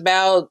 whispers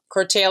about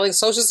curtailing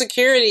Social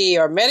Security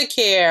or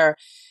Medicare,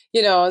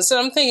 you know. And so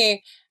I'm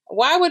thinking,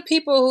 Why would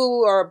people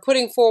who are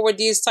putting forward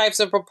these types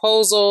of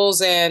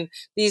proposals and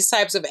these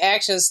types of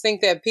actions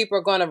think that people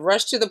are going to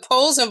rush to the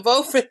polls and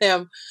vote for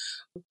them?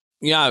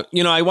 Yeah,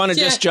 I want to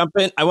just jump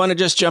in. I want to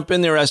just jump in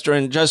there, Esther,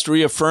 and just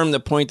reaffirm the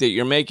point that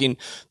you're making.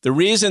 The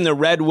reason the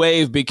red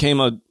wave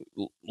became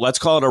let's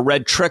call it a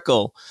red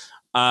trickle,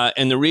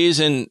 and the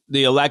reason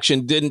the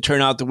election didn't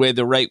turn out the way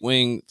the right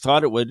wing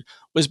thought it would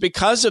was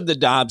because of the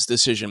Dobbs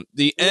decision.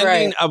 The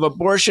ending of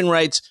abortion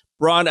rights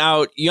brought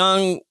out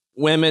young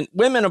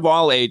women of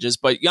all ages,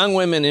 but young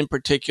women in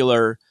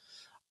particular,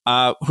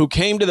 who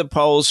came to the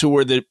polls, who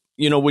were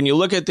when you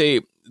look at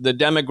the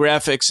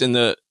demographics and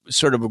the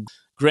sort of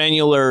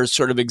granular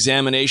sort of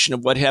examination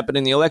of what happened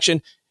in the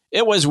election,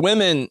 it was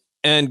women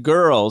and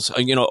girls,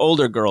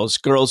 older girls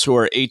who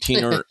are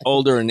 18 or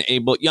older and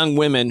able, young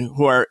women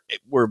who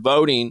were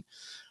voting,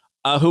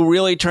 who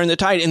really turned the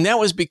tide. And that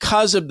was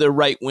because of the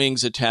right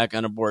wing's attack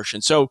on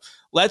abortion. So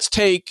let's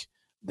take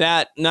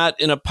that not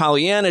in a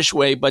Pollyannish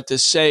way, but to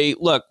say,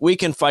 look, we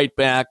can fight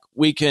back.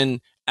 We can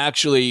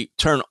actually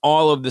turn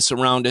all of this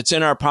around. It's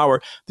in our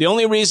power. The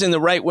only reason the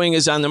right wing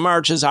is on the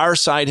march is our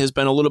side has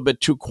been a little bit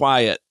too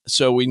quiet.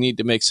 So we need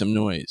to make some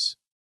noise.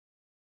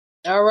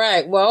 All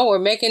right. Well, we're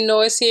making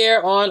noise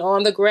here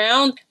on the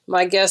ground.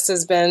 My guest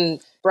has been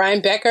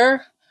Brian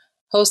Becker,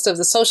 host of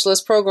the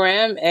Socialist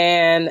Program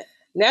and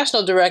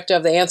National Director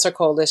of the Answer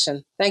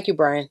Coalition. Thank you,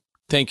 Brian.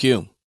 Thank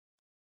you.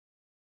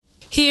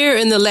 Here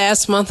in the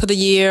last month of the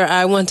year,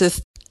 I want to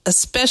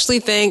especially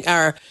thank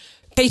our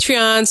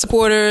Patreon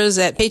supporters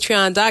at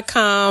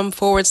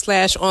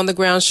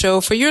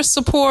patreon.com/onthegroundshow for your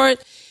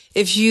support.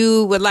 If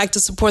you would like to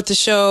support the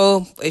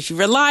show, if you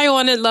rely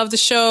on it, love the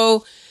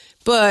show,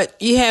 but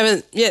you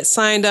haven't yet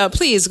signed up,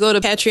 please go to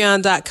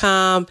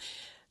patreon.com,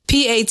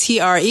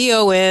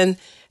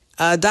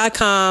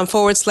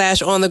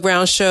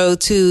 patreon.com/onthegroundshow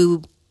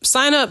to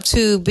sign up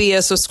to be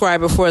a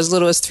subscriber for as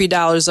little as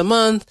 $3 a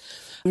month.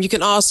 You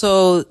can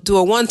also do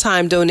a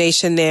one-time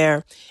donation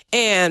there,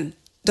 and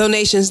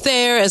donations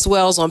there as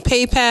well as on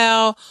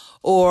PayPal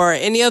or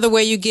any other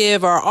way you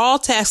give are all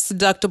tax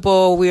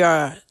deductible. We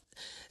are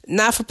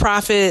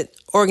not-for-profit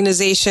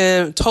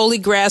organization, totally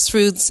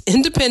grassroots,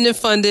 independent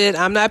funded.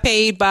 I'm not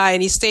paid by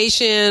any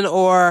station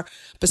or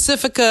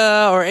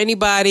Pacifica or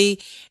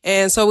anybody.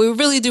 And so we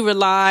really do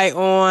rely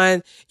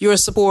on your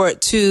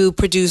support to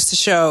produce the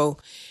show.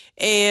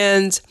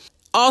 And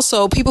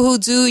also people who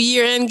do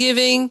year-end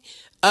giving,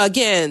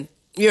 again,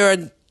 your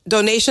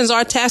donations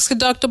are tax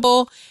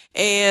deductible,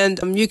 and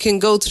you can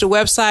go to the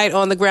website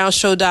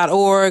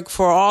onthegroundshow.org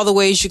for all the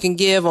ways you can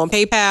give on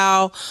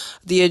PayPal,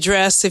 the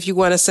address if you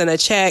want to send a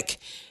check.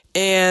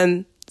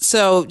 And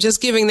so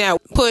just giving that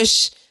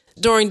push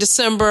during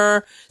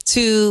December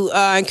to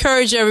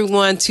encourage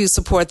everyone to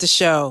support the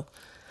show.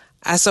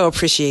 I so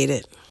appreciate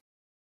it.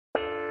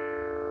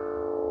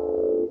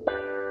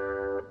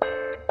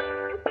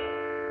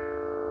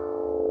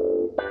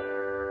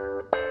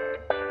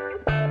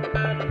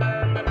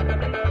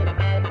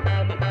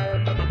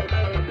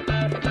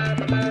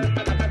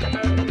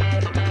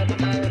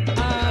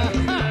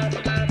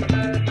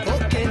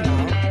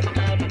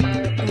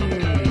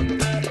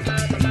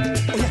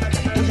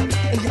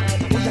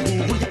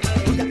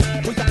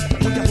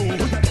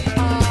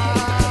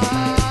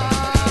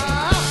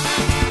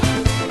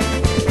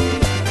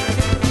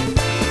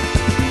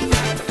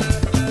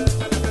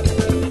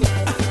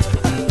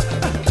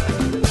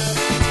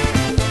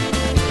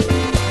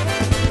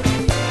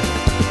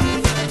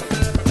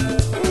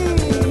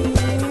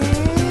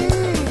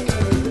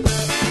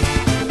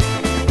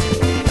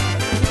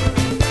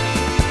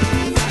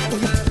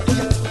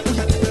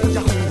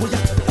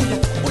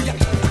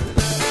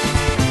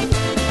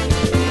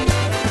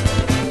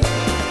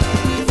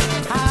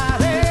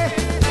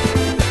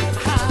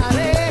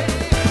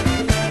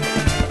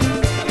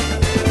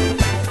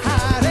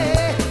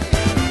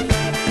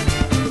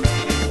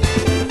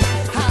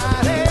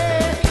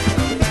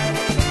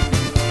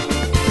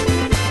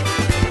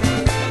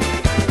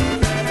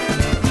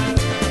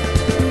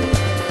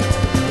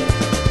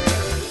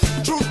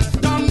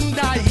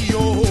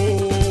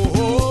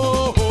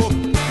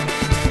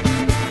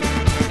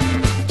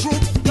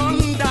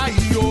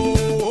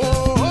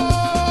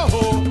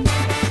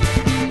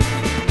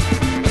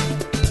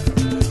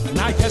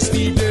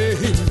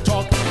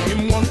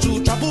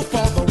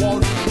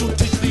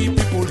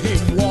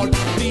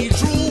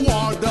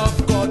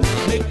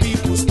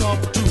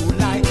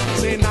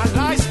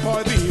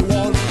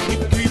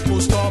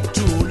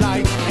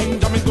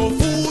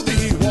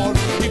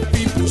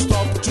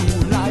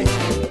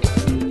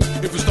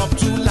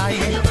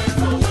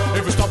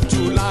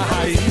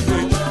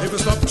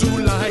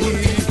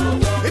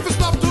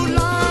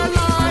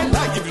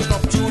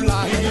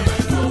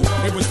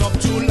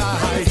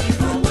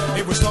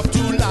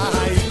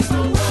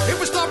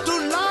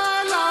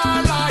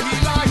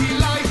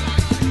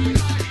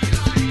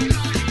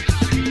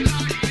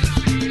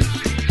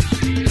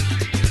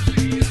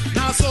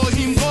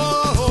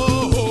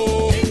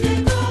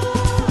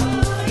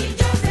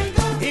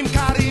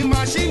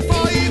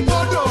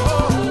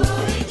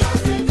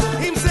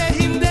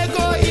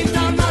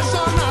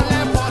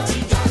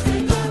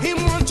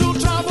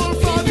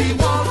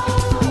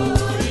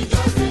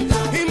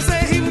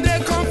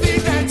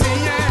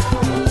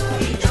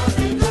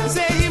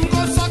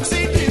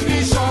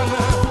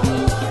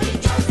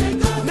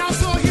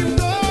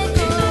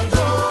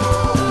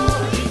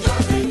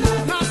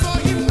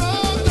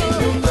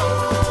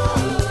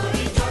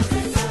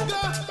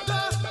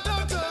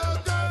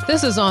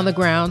 This is On the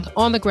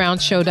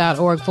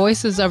groundshow.org,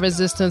 Voices of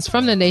Resistance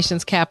from the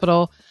nation's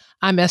capital.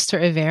 I'm Esther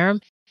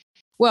Iverem.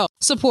 Well,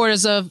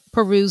 supporters of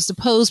Peru's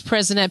deposed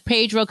President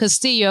Pedro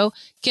Castillo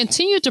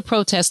continued to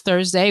protest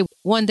Thursday,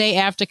 one day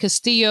after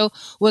Castillo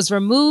was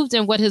removed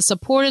in what his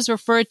supporters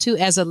referred to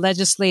as a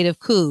legislative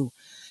coup.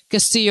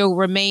 Castillo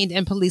remained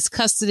in police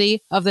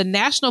custody of the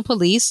National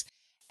Police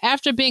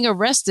after being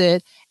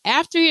arrested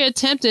after he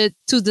attempted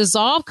to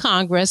dissolve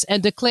Congress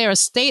and declare a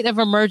state of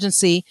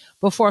emergency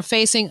before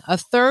facing a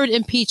third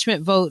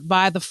impeachment vote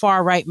by the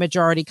far-right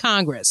majority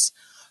Congress.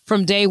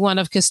 From day one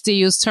of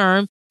Castillo's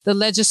term, the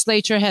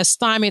legislature has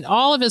stymied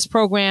all of his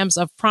programs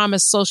of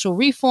promised social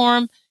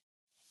reform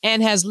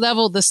and has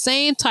leveled the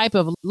same type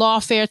of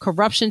lawfare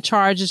corruption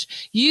charges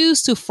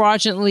used to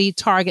fraudulently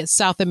target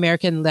South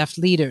American left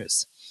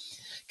leaders.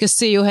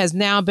 Castillo has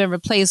now been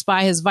replaced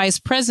by his vice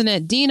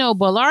president, Dino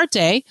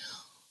Boluarte,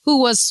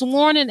 who was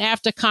sworn in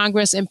after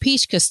Congress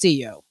impeached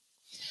Castillo.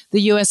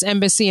 The U.S.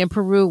 Embassy in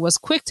Peru was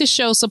quick to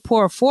show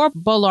support for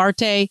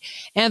Boluarte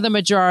and the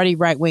majority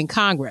right-wing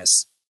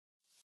Congress.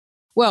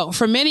 Well,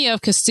 for many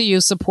of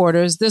Castillo's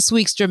supporters, this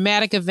week's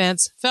dramatic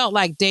events felt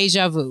like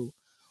deja vu.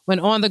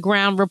 When On the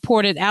Ground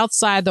reported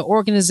outside the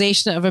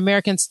Organization of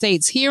American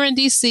States here in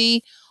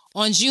D.C.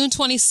 on June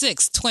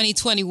 26,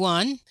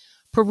 2021,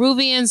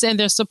 Peruvians and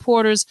their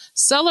supporters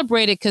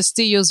celebrated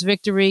Castillo's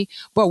victory,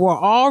 but were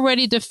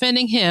already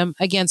defending him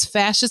against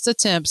fascist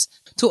attempts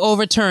to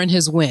overturn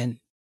his win.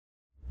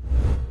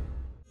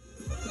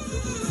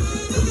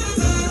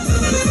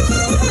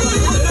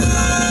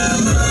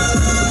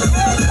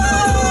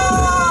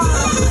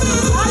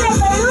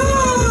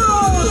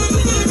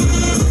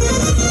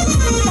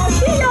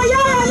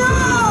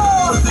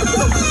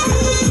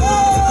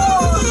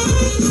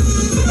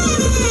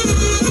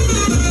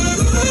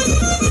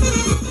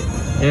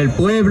 El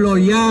pueblo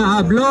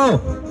ya habló.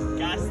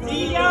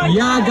 Castillo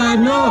ya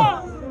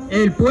ganó.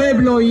 El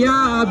pueblo ya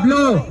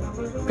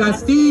habló.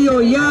 Castillo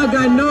ya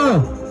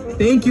ganó.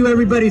 Thank you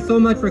everybody so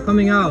much for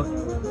coming out.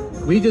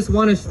 We just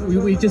want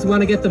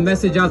to get the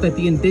message out that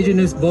the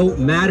indigenous vote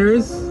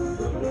matters.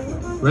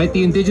 Right?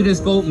 The indigenous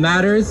vote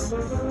matters.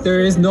 There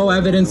is no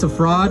evidence of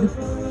fraud.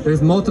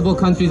 There's multiple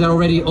countries that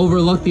already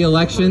overlooked the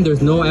election.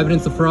 There's no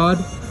evidence of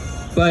fraud.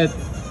 But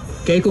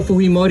Keiko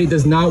Fujimori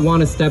does not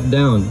want to step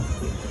down.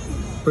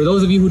 For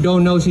those of you who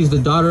don't know, she's the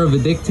daughter of a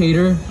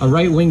dictator, a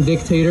right-wing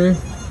dictator.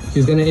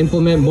 She's going to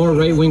implement more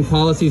right-wing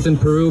policies in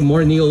Peru,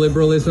 more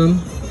neoliberalism,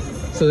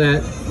 so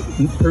that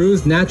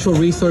Peru's natural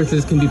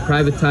resources can be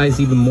privatized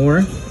even more.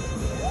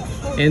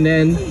 And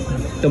then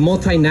the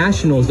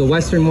multinationals, the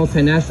Western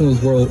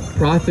multinationals, will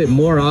profit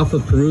more off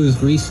of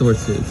Peru's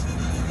resources.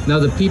 Now,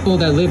 the people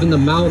that live in the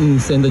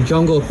mountains and the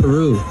jungle of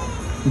Peru,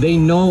 they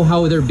know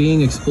how they're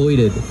being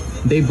exploited.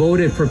 They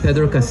voted for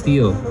Pedro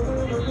Castillo.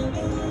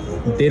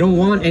 They don't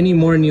want any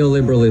more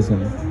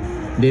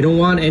neoliberalism. They don't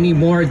want any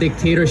more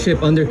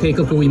dictatorship under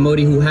Keiko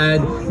Fujimori, who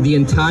had the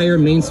entire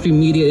mainstream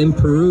media in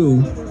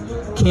Peru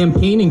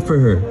campaigning for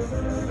her.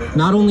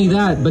 Not only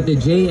that, but the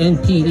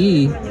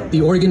JNPE,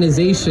 the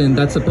organization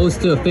that's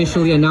supposed to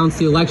officially announce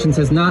the elections,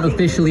 has not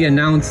officially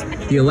announced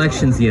the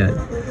elections yet.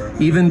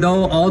 Even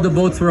though all the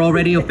votes were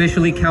already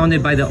officially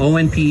counted by the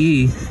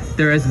ONPE,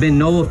 there has been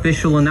no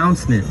official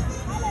announcement.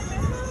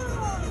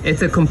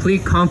 It's a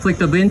complete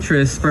conflict of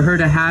interest for her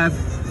to have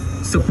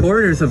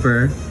supporters of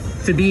her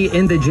to be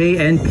in the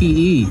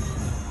JNPE.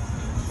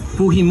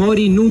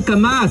 Fujimori nunca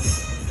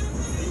más.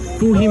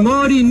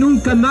 Fujimori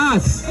nunca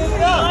más.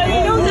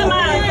 Fujimori nunca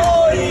más.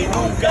 Fujimori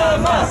nunca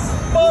más.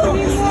 Por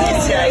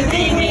justicia y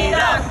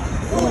dignidad.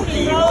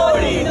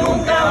 Fujimori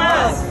nunca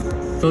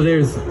más. So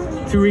there's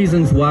two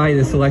reasons why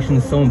this election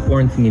is so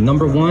important to me.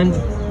 Number one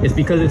is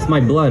because it's my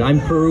blood. I'm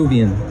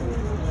Peruvian.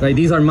 Like,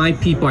 these are my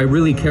people. I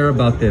really care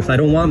about this. I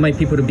don't want my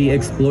people to be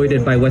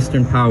exploited by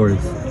Western powers.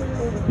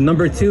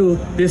 Number two,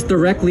 this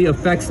directly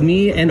affects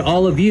me and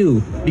all of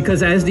you,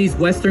 because as these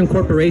Western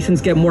corporations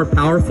get more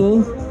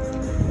powerful,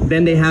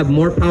 then they have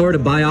more power to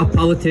buy off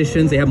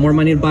politicians. They have more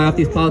money to buy off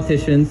these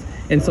politicians.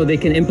 And so they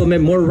can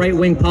implement more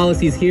right-wing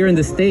policies here in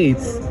the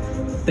States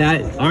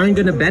that aren't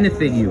going to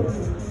benefit you.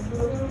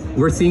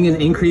 We're seeing an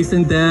increase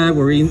in debt.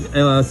 We're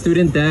in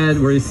student debt.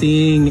 We're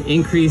seeing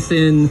increase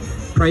in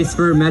price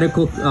for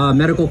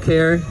medical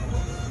care.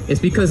 It's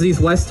because these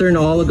Western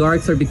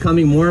oligarchs are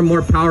becoming more and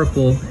more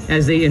powerful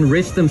as they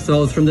enrich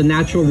themselves from the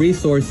natural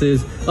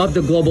resources of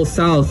the global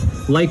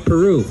South, like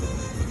Peru.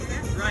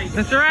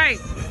 That's right.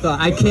 So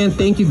I can't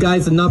thank you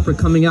guys enough for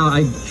coming out.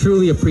 I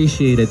truly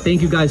appreciate it.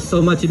 Thank you guys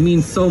so much. It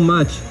means so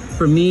much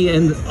for me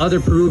and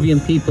other Peruvian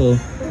people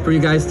for you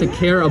guys to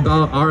care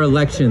about our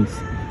elections.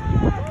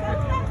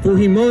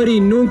 Fujimori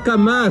nunca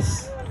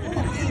más.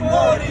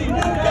 Fujimori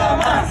nunca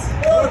más.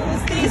 Por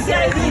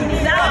justicia y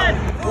dignidad.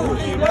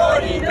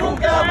 Fujimori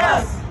nunca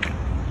más.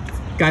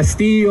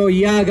 Castillo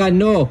ya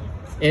ganó.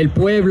 El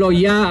pueblo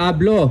ya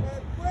habló.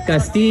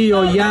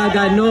 Castillo ya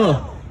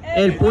ganó.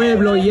 El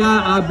pueblo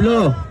ya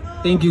habló.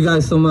 Thank you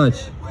guys so much.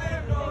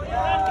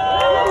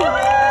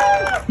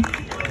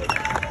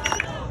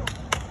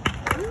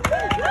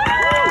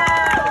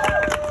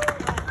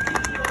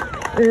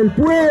 El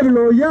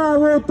pueblo ya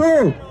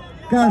votó.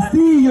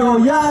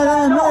 Castillo ya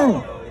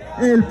ganó.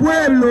 El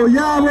pueblo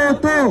ya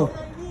votó.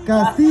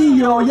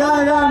 Castillo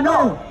ya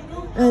ganó.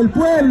 El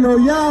pueblo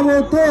ya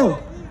votó.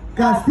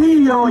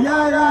 Castillo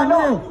ya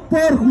ganó.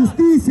 Por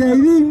justicia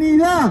y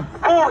dignidad.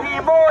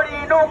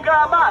 Fujimori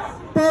nunca más.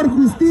 Por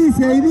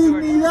justicia y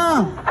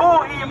dignidad.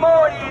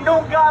 Fujimori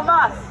nunca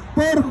más.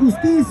 Por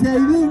justicia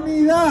y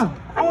dignidad.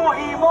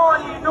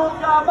 Fujimori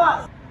nunca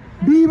más.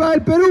 ¡Viva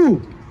el Perú!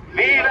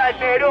 ¡Viva el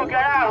Perú,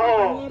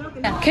 carajo!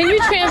 Can you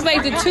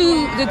translate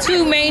the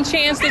two main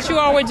chants that you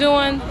all were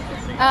doing?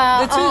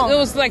 It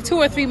was like 2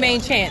 or 3 main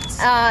chants.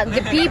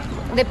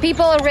 The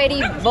people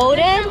already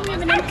voted.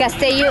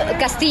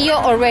 Castillo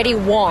already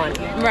won.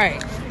 Right.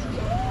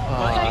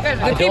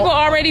 The people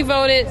already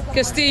voted.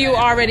 Castillo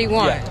already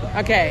won. Yeah.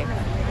 Okay.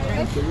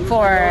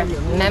 For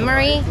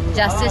memory,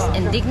 justice,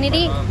 and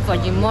dignity,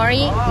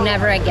 Fujimori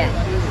never again.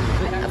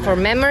 For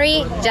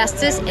memory,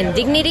 justice, and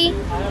dignity,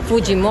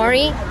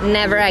 Fujimori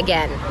never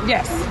again.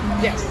 Yes.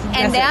 Yes.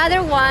 And the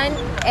other one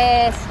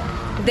is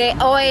the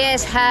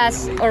OAS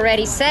has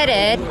already said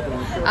it.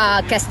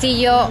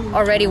 Castillo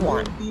already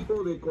won.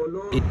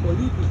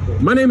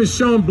 My name is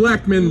Sean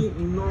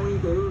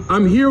Blackman.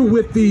 I'm here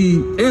with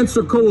the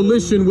Answer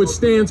Coalition, which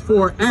stands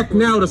for Act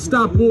Now to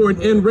Stop War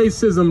and End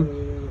Racism.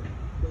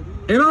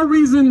 And our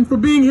reason for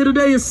being here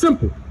today is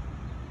simple.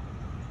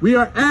 We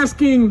are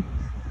asking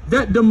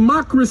that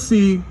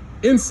democracy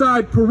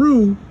inside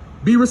Peru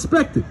be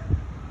respected.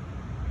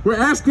 We're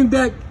asking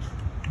that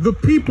the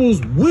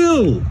people's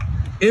will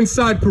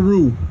inside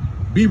Peru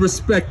be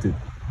respected.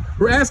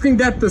 We're asking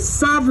that the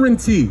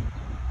sovereignty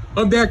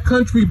of that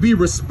country be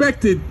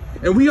respected,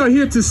 and we are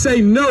here to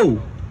say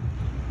no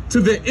to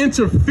the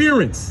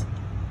interference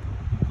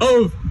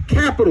of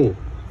capital,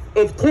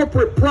 of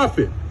corporate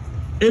profit,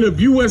 and of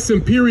U.S.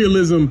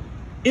 imperialism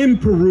in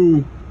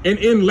Peru and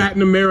in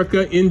Latin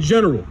America in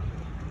general.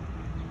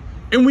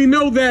 And we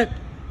know that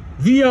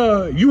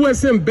the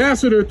U.S.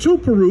 ambassador to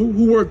Peru,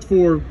 who worked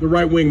for the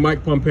right-wing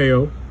Mike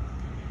Pompeo,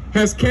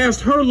 has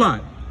cast her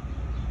lot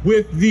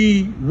with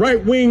the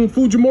right-wing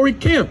Fujimori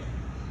camp.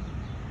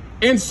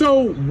 And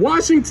so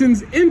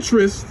Washington's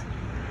interest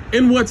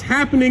in what's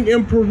happening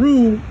in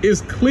Peru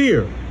is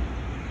clear.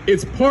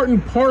 It's part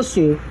and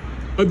parcel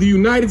of the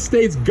United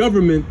States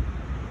government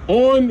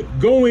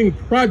ongoing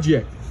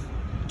project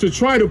to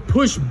try to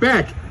push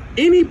back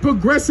any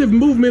progressive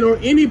movement or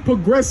any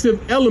progressive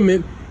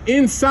element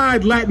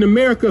inside Latin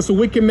America so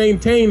we can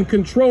maintain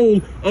control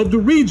of the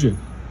region.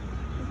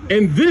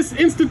 And this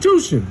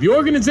institution, the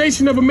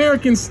Organization of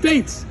American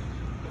States,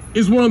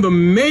 is one of the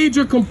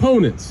major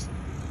components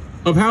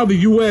of how the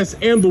U.S.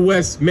 and the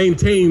West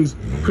maintains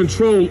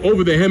control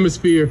over the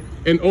hemisphere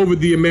and over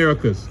the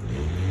Americas.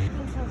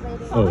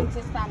 Oh.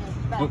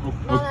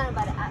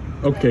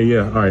 Okay,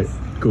 yeah, all right,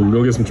 cool. We're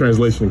gonna get some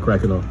translation and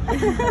crack it off.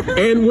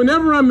 And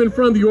whenever I'm in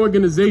front of the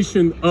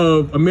Organization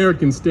of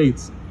American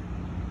States,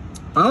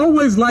 I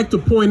always like to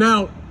point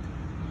out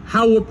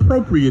how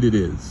appropriate it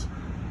is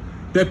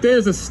that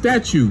there's a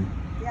statue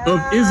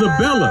of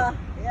Isabella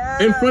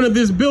in front of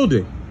this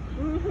building.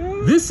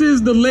 This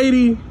is the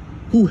lady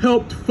who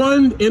helped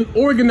fund and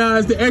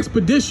organize the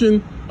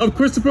expedition of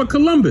Christopher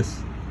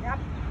Columbus,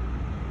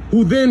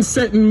 who then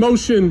set in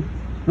motion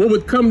what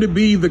would come to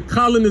be the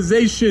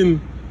colonization,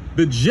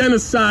 the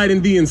genocide,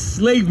 and the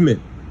enslavement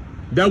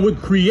that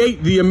would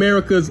create the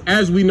Americas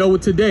as we know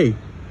it today.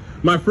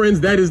 My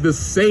friends, that is the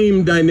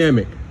same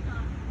dynamic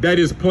that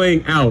is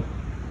playing out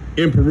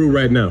in Peru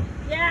right now.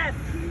 Yes.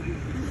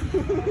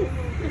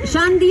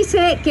 Sean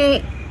dice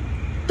que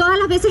todas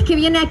las veces que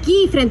viene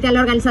aquí frente a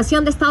la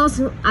Organización de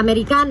Estados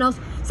Americanos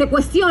se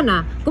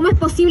cuestiona cómo es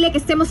posible que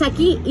estemos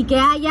aquí y que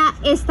haya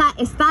esta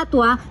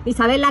estatua de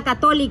Isabel la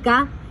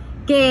Católica,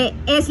 que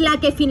es la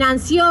que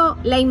financió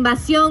la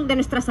invasión de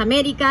nuestras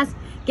Américas,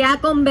 que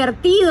ha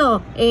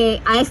convertido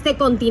a este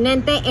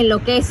continente en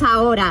lo que es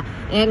ahora,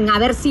 en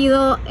haber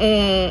sido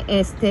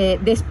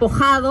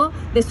despojado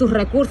de sus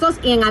recursos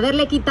y en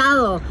haberle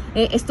quitado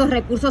estos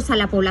recursos a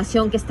la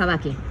población que estaba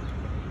aquí.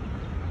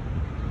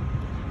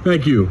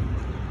 Thank you.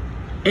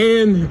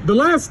 And the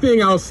last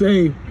thing I'll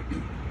say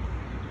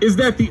is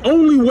that the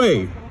only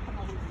way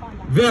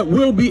that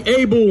we'll be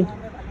able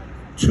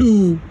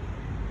to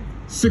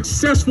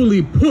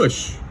successfully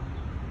push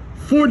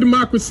for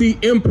democracy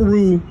in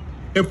Peru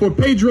and for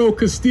Pedro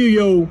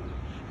Castillo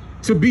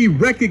to be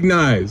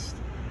recognized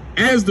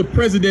as the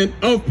president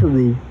of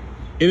Peru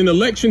in an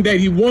election that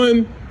he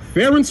won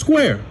fair and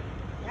square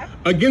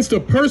against a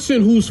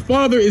person whose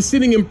father is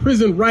sitting in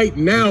prison right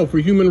now for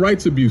human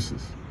rights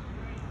abuses.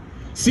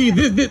 See,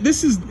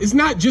 this is, it's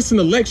not just an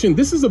election.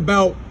 This is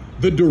about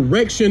the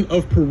direction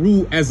of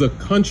Peru as a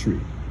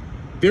country.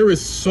 There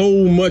is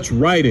so much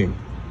writing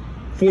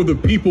for the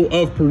people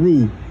of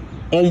Peru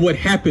on what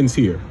happens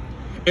here.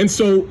 And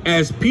so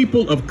as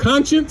people of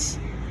conscience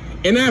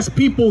and as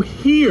people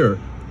here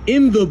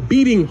in the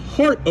beating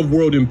heart of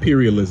world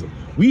imperialism,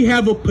 we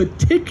have a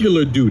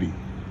particular duty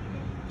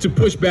to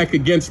push back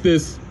against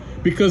this,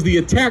 because the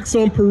attacks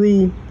on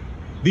Peru,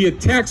 the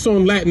attacks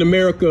on Latin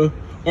America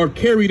are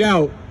carried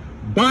out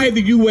by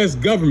the U.S.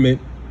 government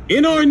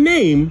in our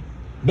name,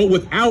 but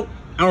without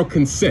our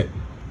consent.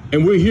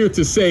 And we're here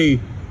to say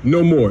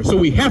no more. So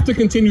we have to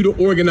continue to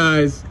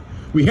organize.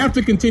 We have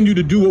to continue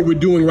to do what we're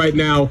doing right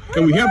now.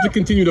 And we have to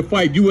continue to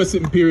fight U.S.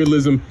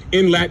 imperialism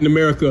in Latin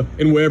America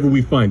and wherever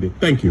we find it.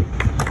 Thank you.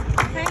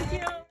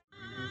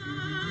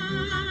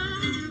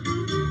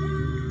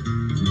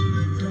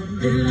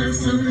 La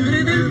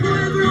sangre del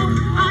pueblo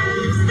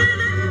ahí se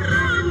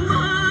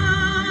derrama.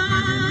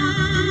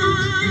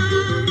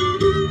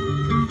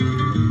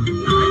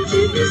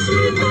 Allí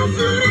visita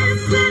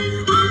florece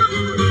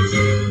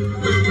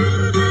amarillito flor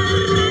de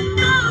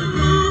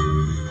retama.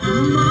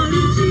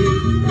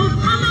 Amarillito,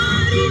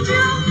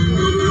 amarillito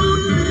flor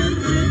de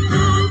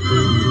retama.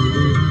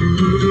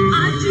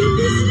 Allí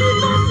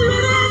visita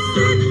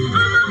florece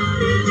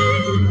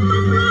amarillito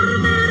flor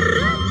de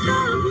retama.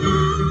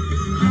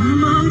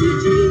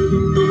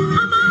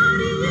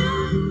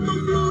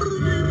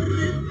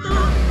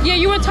 Yeah,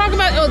 you were talking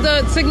about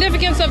the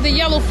significance of the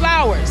yellow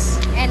flowers.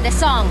 And the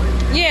song.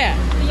 Yeah.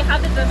 Do you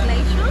have the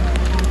translation?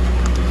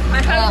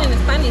 I have it in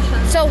Spanish.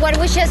 So what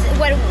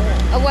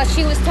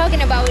she was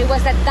talking about, it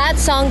was that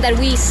song that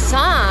we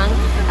sung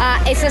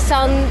is a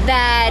song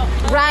that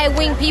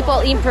right-wing people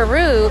in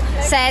Peru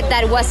said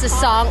that was a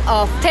song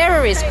of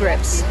terrorist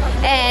groups,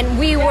 and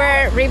we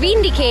were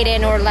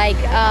reivindicating or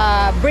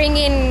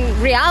bringing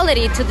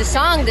reality to the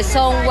song. The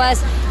song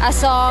was a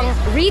song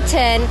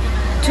written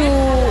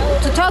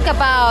to talk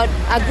about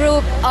a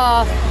group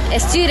of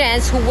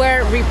students who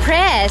were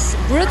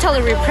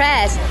brutally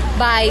repressed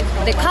by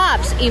the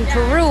cops in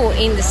Peru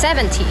in the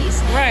 70s.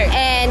 Right.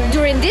 And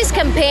during this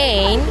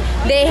campaign,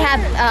 they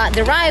have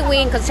the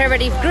right-wing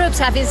conservative groups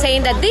have been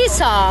saying that this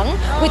song,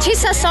 which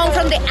is a song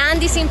from the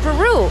Andes in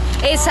Peru,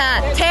 is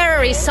a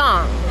terrorist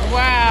song.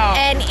 Wow.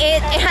 And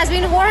it has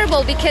been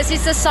horrible because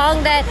it's a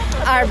song that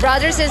our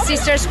brothers and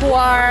sisters who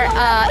are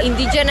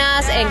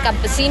indigenous and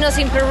campesinos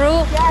in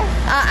Peru,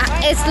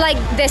 it's like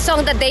the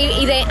song that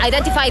they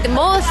identify the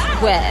most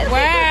with.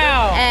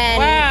 Wow.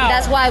 And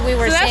that's why we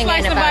were singing about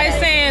it. So that's like somebody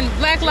saying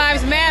Black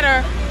Lives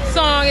Matter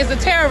song is a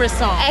terrorist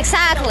song.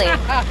 Exactly.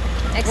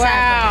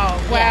 Wow.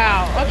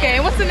 Yeah. Okay,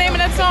 and what's the name of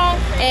that song?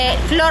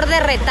 Flor de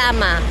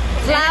Retama.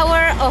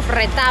 Flower of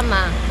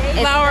Retama.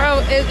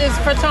 Is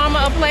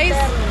Retama a place?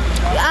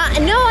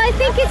 No, I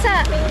think it's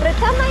a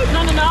Retama.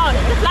 No, the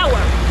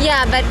flower.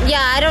 Yeah, but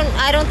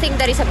I don't think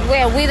that is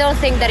we don't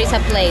think that is a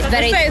place.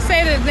 But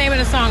say the name of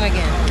the song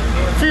again.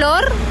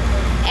 Flor,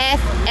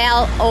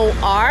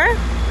 Flor,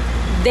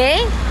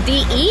 de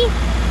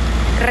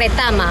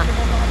Retama, Retama.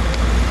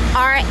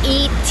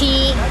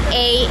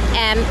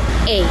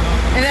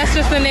 And that's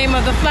just the name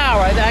of the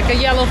flower, like it's a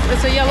yellow flower.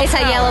 It's a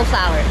yellow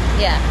flower,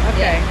 yeah.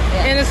 Okay.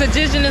 Yeah. And it's an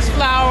indigenous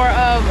flower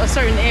of a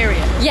certain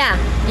area. Yeah,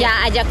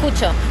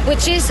 Ayacucho,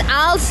 which is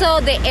also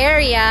the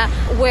area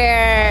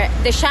where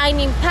the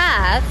Shining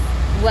Path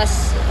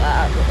was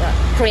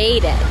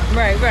created.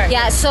 Right.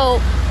 Yeah, so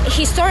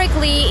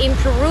historically in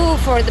Peru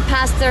for the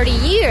past 30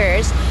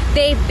 years,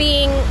 they've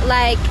been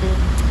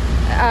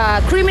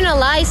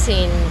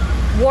criminalizing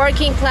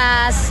working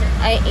class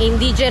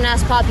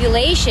indigenous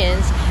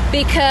populations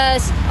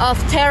because of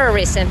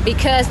terrorism,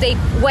 because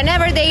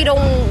whenever they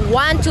don't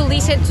want to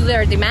listen to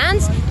their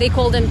demands, they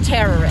call them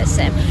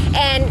terrorism.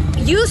 And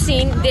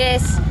using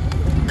this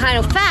kind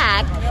of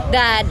fact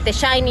that the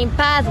Shining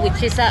Path,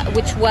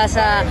 which was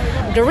a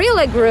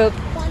guerrilla group,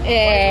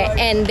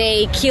 and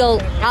they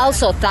killed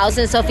also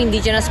thousands of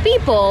indigenous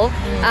people,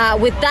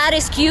 with that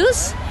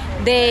excuse,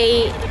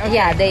 they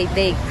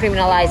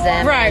criminalize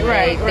them.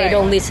 Right. They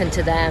don't listen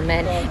to them,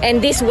 and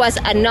this was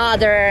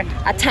another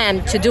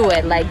attempt to do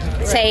it, like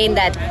saying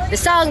that the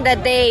song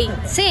that they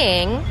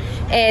sing,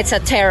 it's a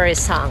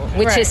terrorist song,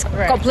 which is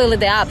completely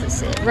the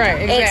opposite.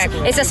 Right,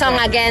 exactly. It's a song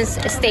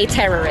against state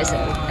terrorism.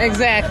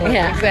 Exactly.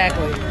 Yeah.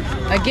 Exactly.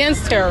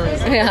 Against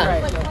terrorism.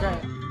 Yeah. Right.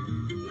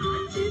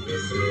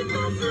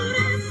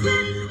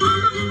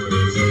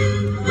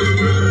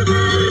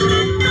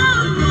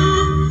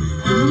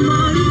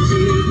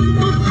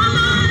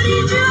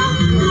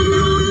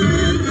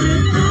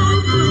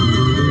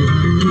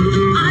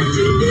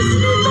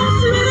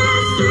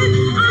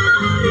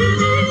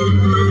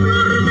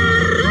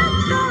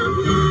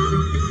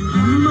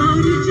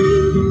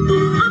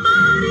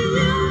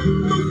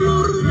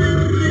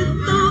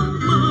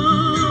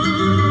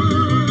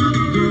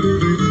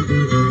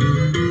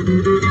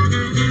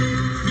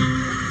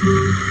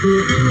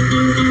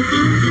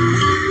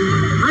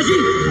 Allí,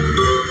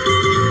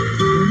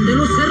 donde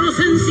los cerros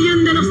se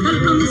encienden hasta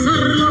alcanzar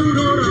la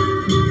aurora,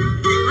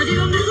 allí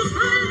donde sus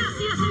cadenas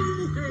se hacen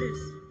mujeres.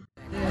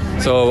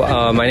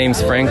 So my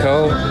name's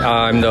Franco.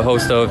 I'm the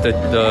host of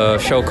the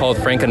show called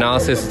Frank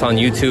Analysis. It's on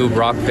YouTube,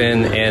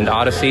 Rockfin, and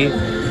Odyssey.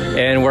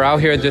 And we're out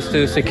here just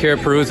to secure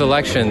Peru's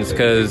elections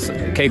because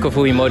Keiko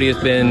Fujimori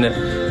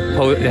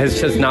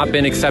has not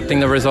been accepting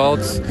the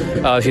results.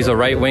 She's a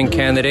right-wing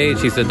candidate.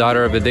 She's the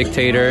daughter of a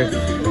dictator.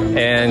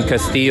 And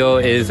Castillo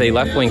is a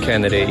left-wing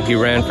candidate. He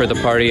ran for the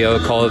party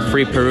called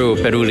Free Peru,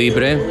 Peru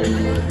Libre.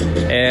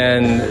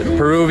 And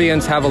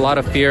Peruvians have a lot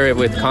of fear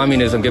with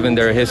communism given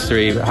their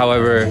history.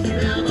 However,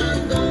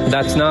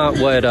 that's not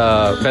what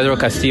Pedro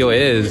Castillo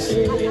is.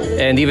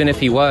 And even if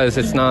he was,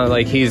 it's not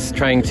like he's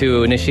trying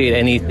to initiate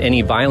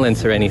any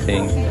violence or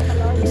anything.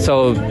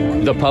 So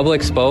the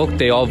public spoke.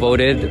 They all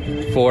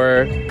voted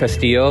for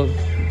Castillo.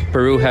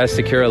 Peru has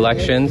secure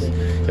elections.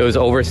 It was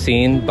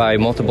overseen by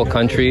multiple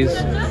countries.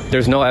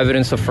 There's no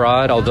evidence of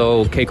fraud,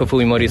 although Keiko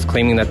Fujimori is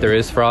claiming that there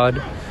is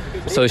fraud.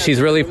 So she's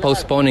really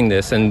postponing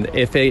this. And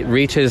if it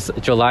reaches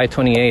July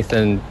 28th,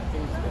 then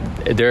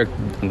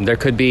there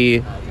could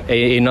be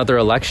another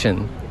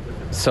election.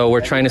 So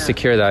we're trying to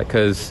secure that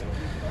because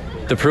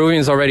the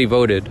Peruvians already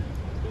voted,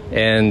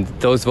 and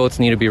those votes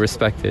need to be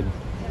respected.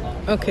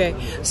 Okay.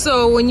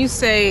 So when you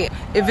say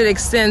if it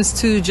extends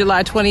to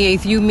July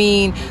 28th, you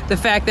mean the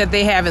fact that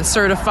they haven't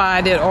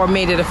certified it or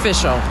made it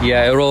official?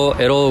 Yeah,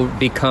 it'll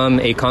become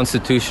a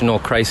constitutional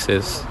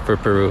crisis for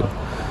Peru.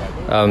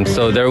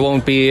 So there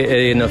won't be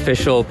an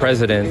official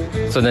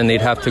president. So then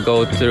they'd have to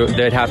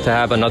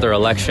have another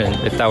election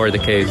if that were the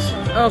case.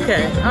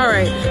 Okay. All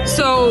right.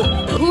 So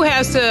who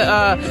has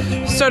to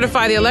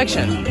certify the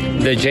election?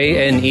 The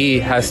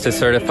JNE has to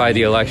certify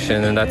the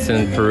election, and that's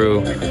in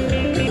Peru.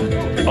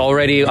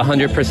 Already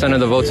 100% of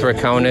the votes were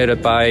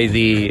counted by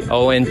the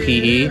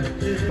ONPE.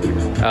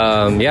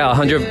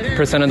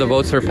 100% of the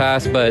votes were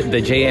passed, but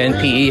the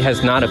JNPE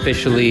has not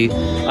officially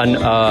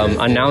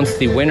announced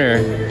the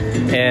winner.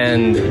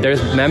 And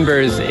there's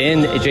members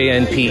in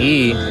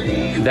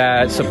JNPE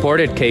that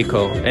supported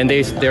Keiko, and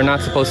they're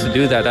not supposed to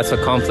do that. That's a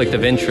conflict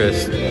of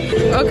interest.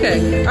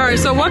 Okay. All right.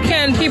 So what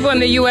can people in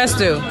the U.S.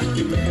 do?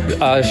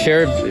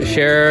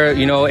 Share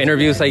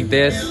interviews like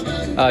this.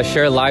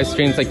 Share live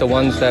streams like the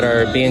ones that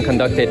are being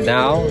conducted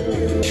now.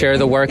 Share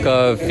the work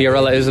of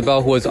Fiorella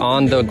Isabel, who is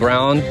on the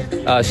ground.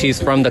 She's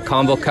from the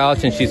Convo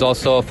Couch, and she's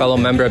also a fellow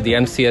member of the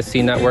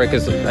MCSC network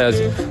as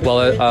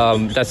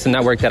well. That's the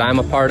network that I'm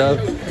a part of.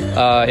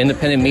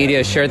 Independent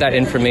media, share that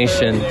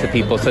information to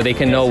people so they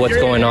can know what's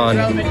going on.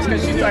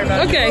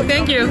 Okay,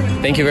 thank you.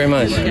 Thank you very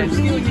much.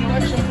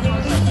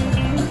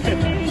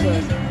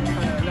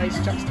 Nice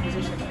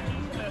juxtaposition.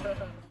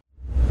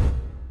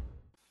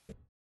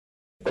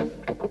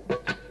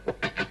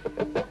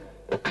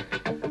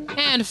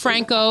 And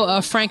Franco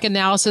of Frank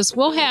Analysis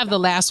will have the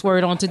last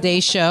word on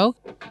today's show.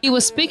 He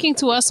was speaking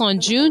to us on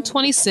June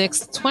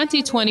 26,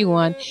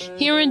 2021,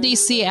 here in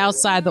D.C.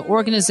 outside the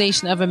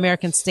Organization of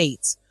American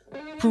States.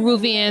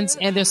 Peruvians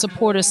and their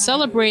supporters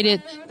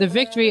celebrated the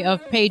victory of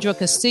Pedro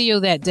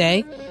Castillo that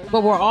day,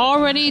 but were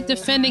already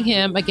defending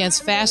him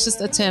against fascist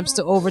attempts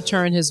to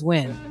overturn his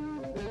win.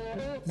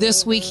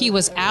 This week, he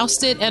was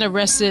ousted and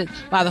arrested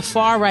by the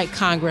far-right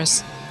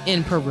Congress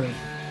in Peru.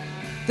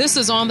 This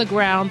is On the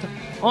Ground,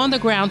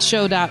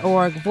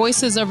 onthegroundshow.org,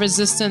 Voices of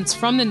Resistance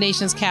from the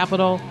nation's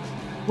capital.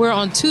 We're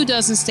on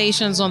 24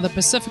 stations on the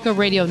Pacifica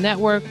Radio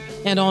Network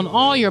and on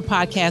all your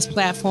podcast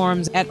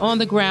platforms at On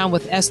the Ground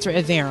with Esther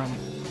Iverem.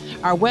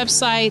 Our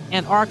website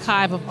and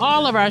archive of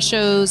all of our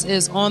shows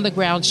is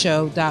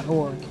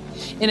onthegroundshow.org.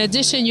 In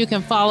addition, you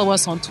can follow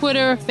us on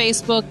Twitter,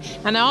 Facebook,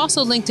 and I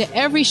also link to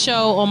every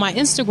show on my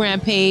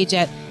Instagram page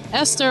at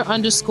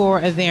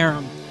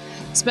Esther_Iverem.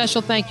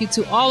 Special thank you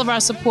to all of our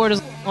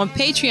supporters on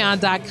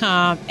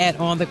patreon.com at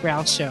On The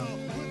Ground Show.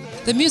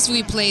 The music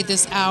we played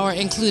this hour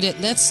included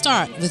Let's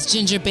Start with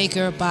Ginger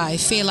Baker by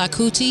Fela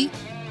Kuti,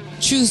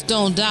 Truth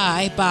Don't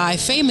Die by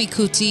Femi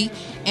Kuti,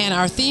 and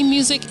our theme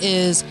music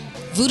is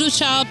Voodoo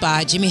Child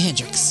by Jimi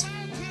Hendrix.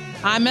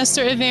 I'm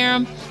Esther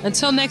Iverem.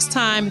 Until next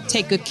time,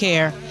 take good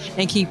care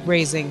and keep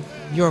raising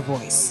your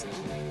voice.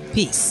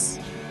 Peace.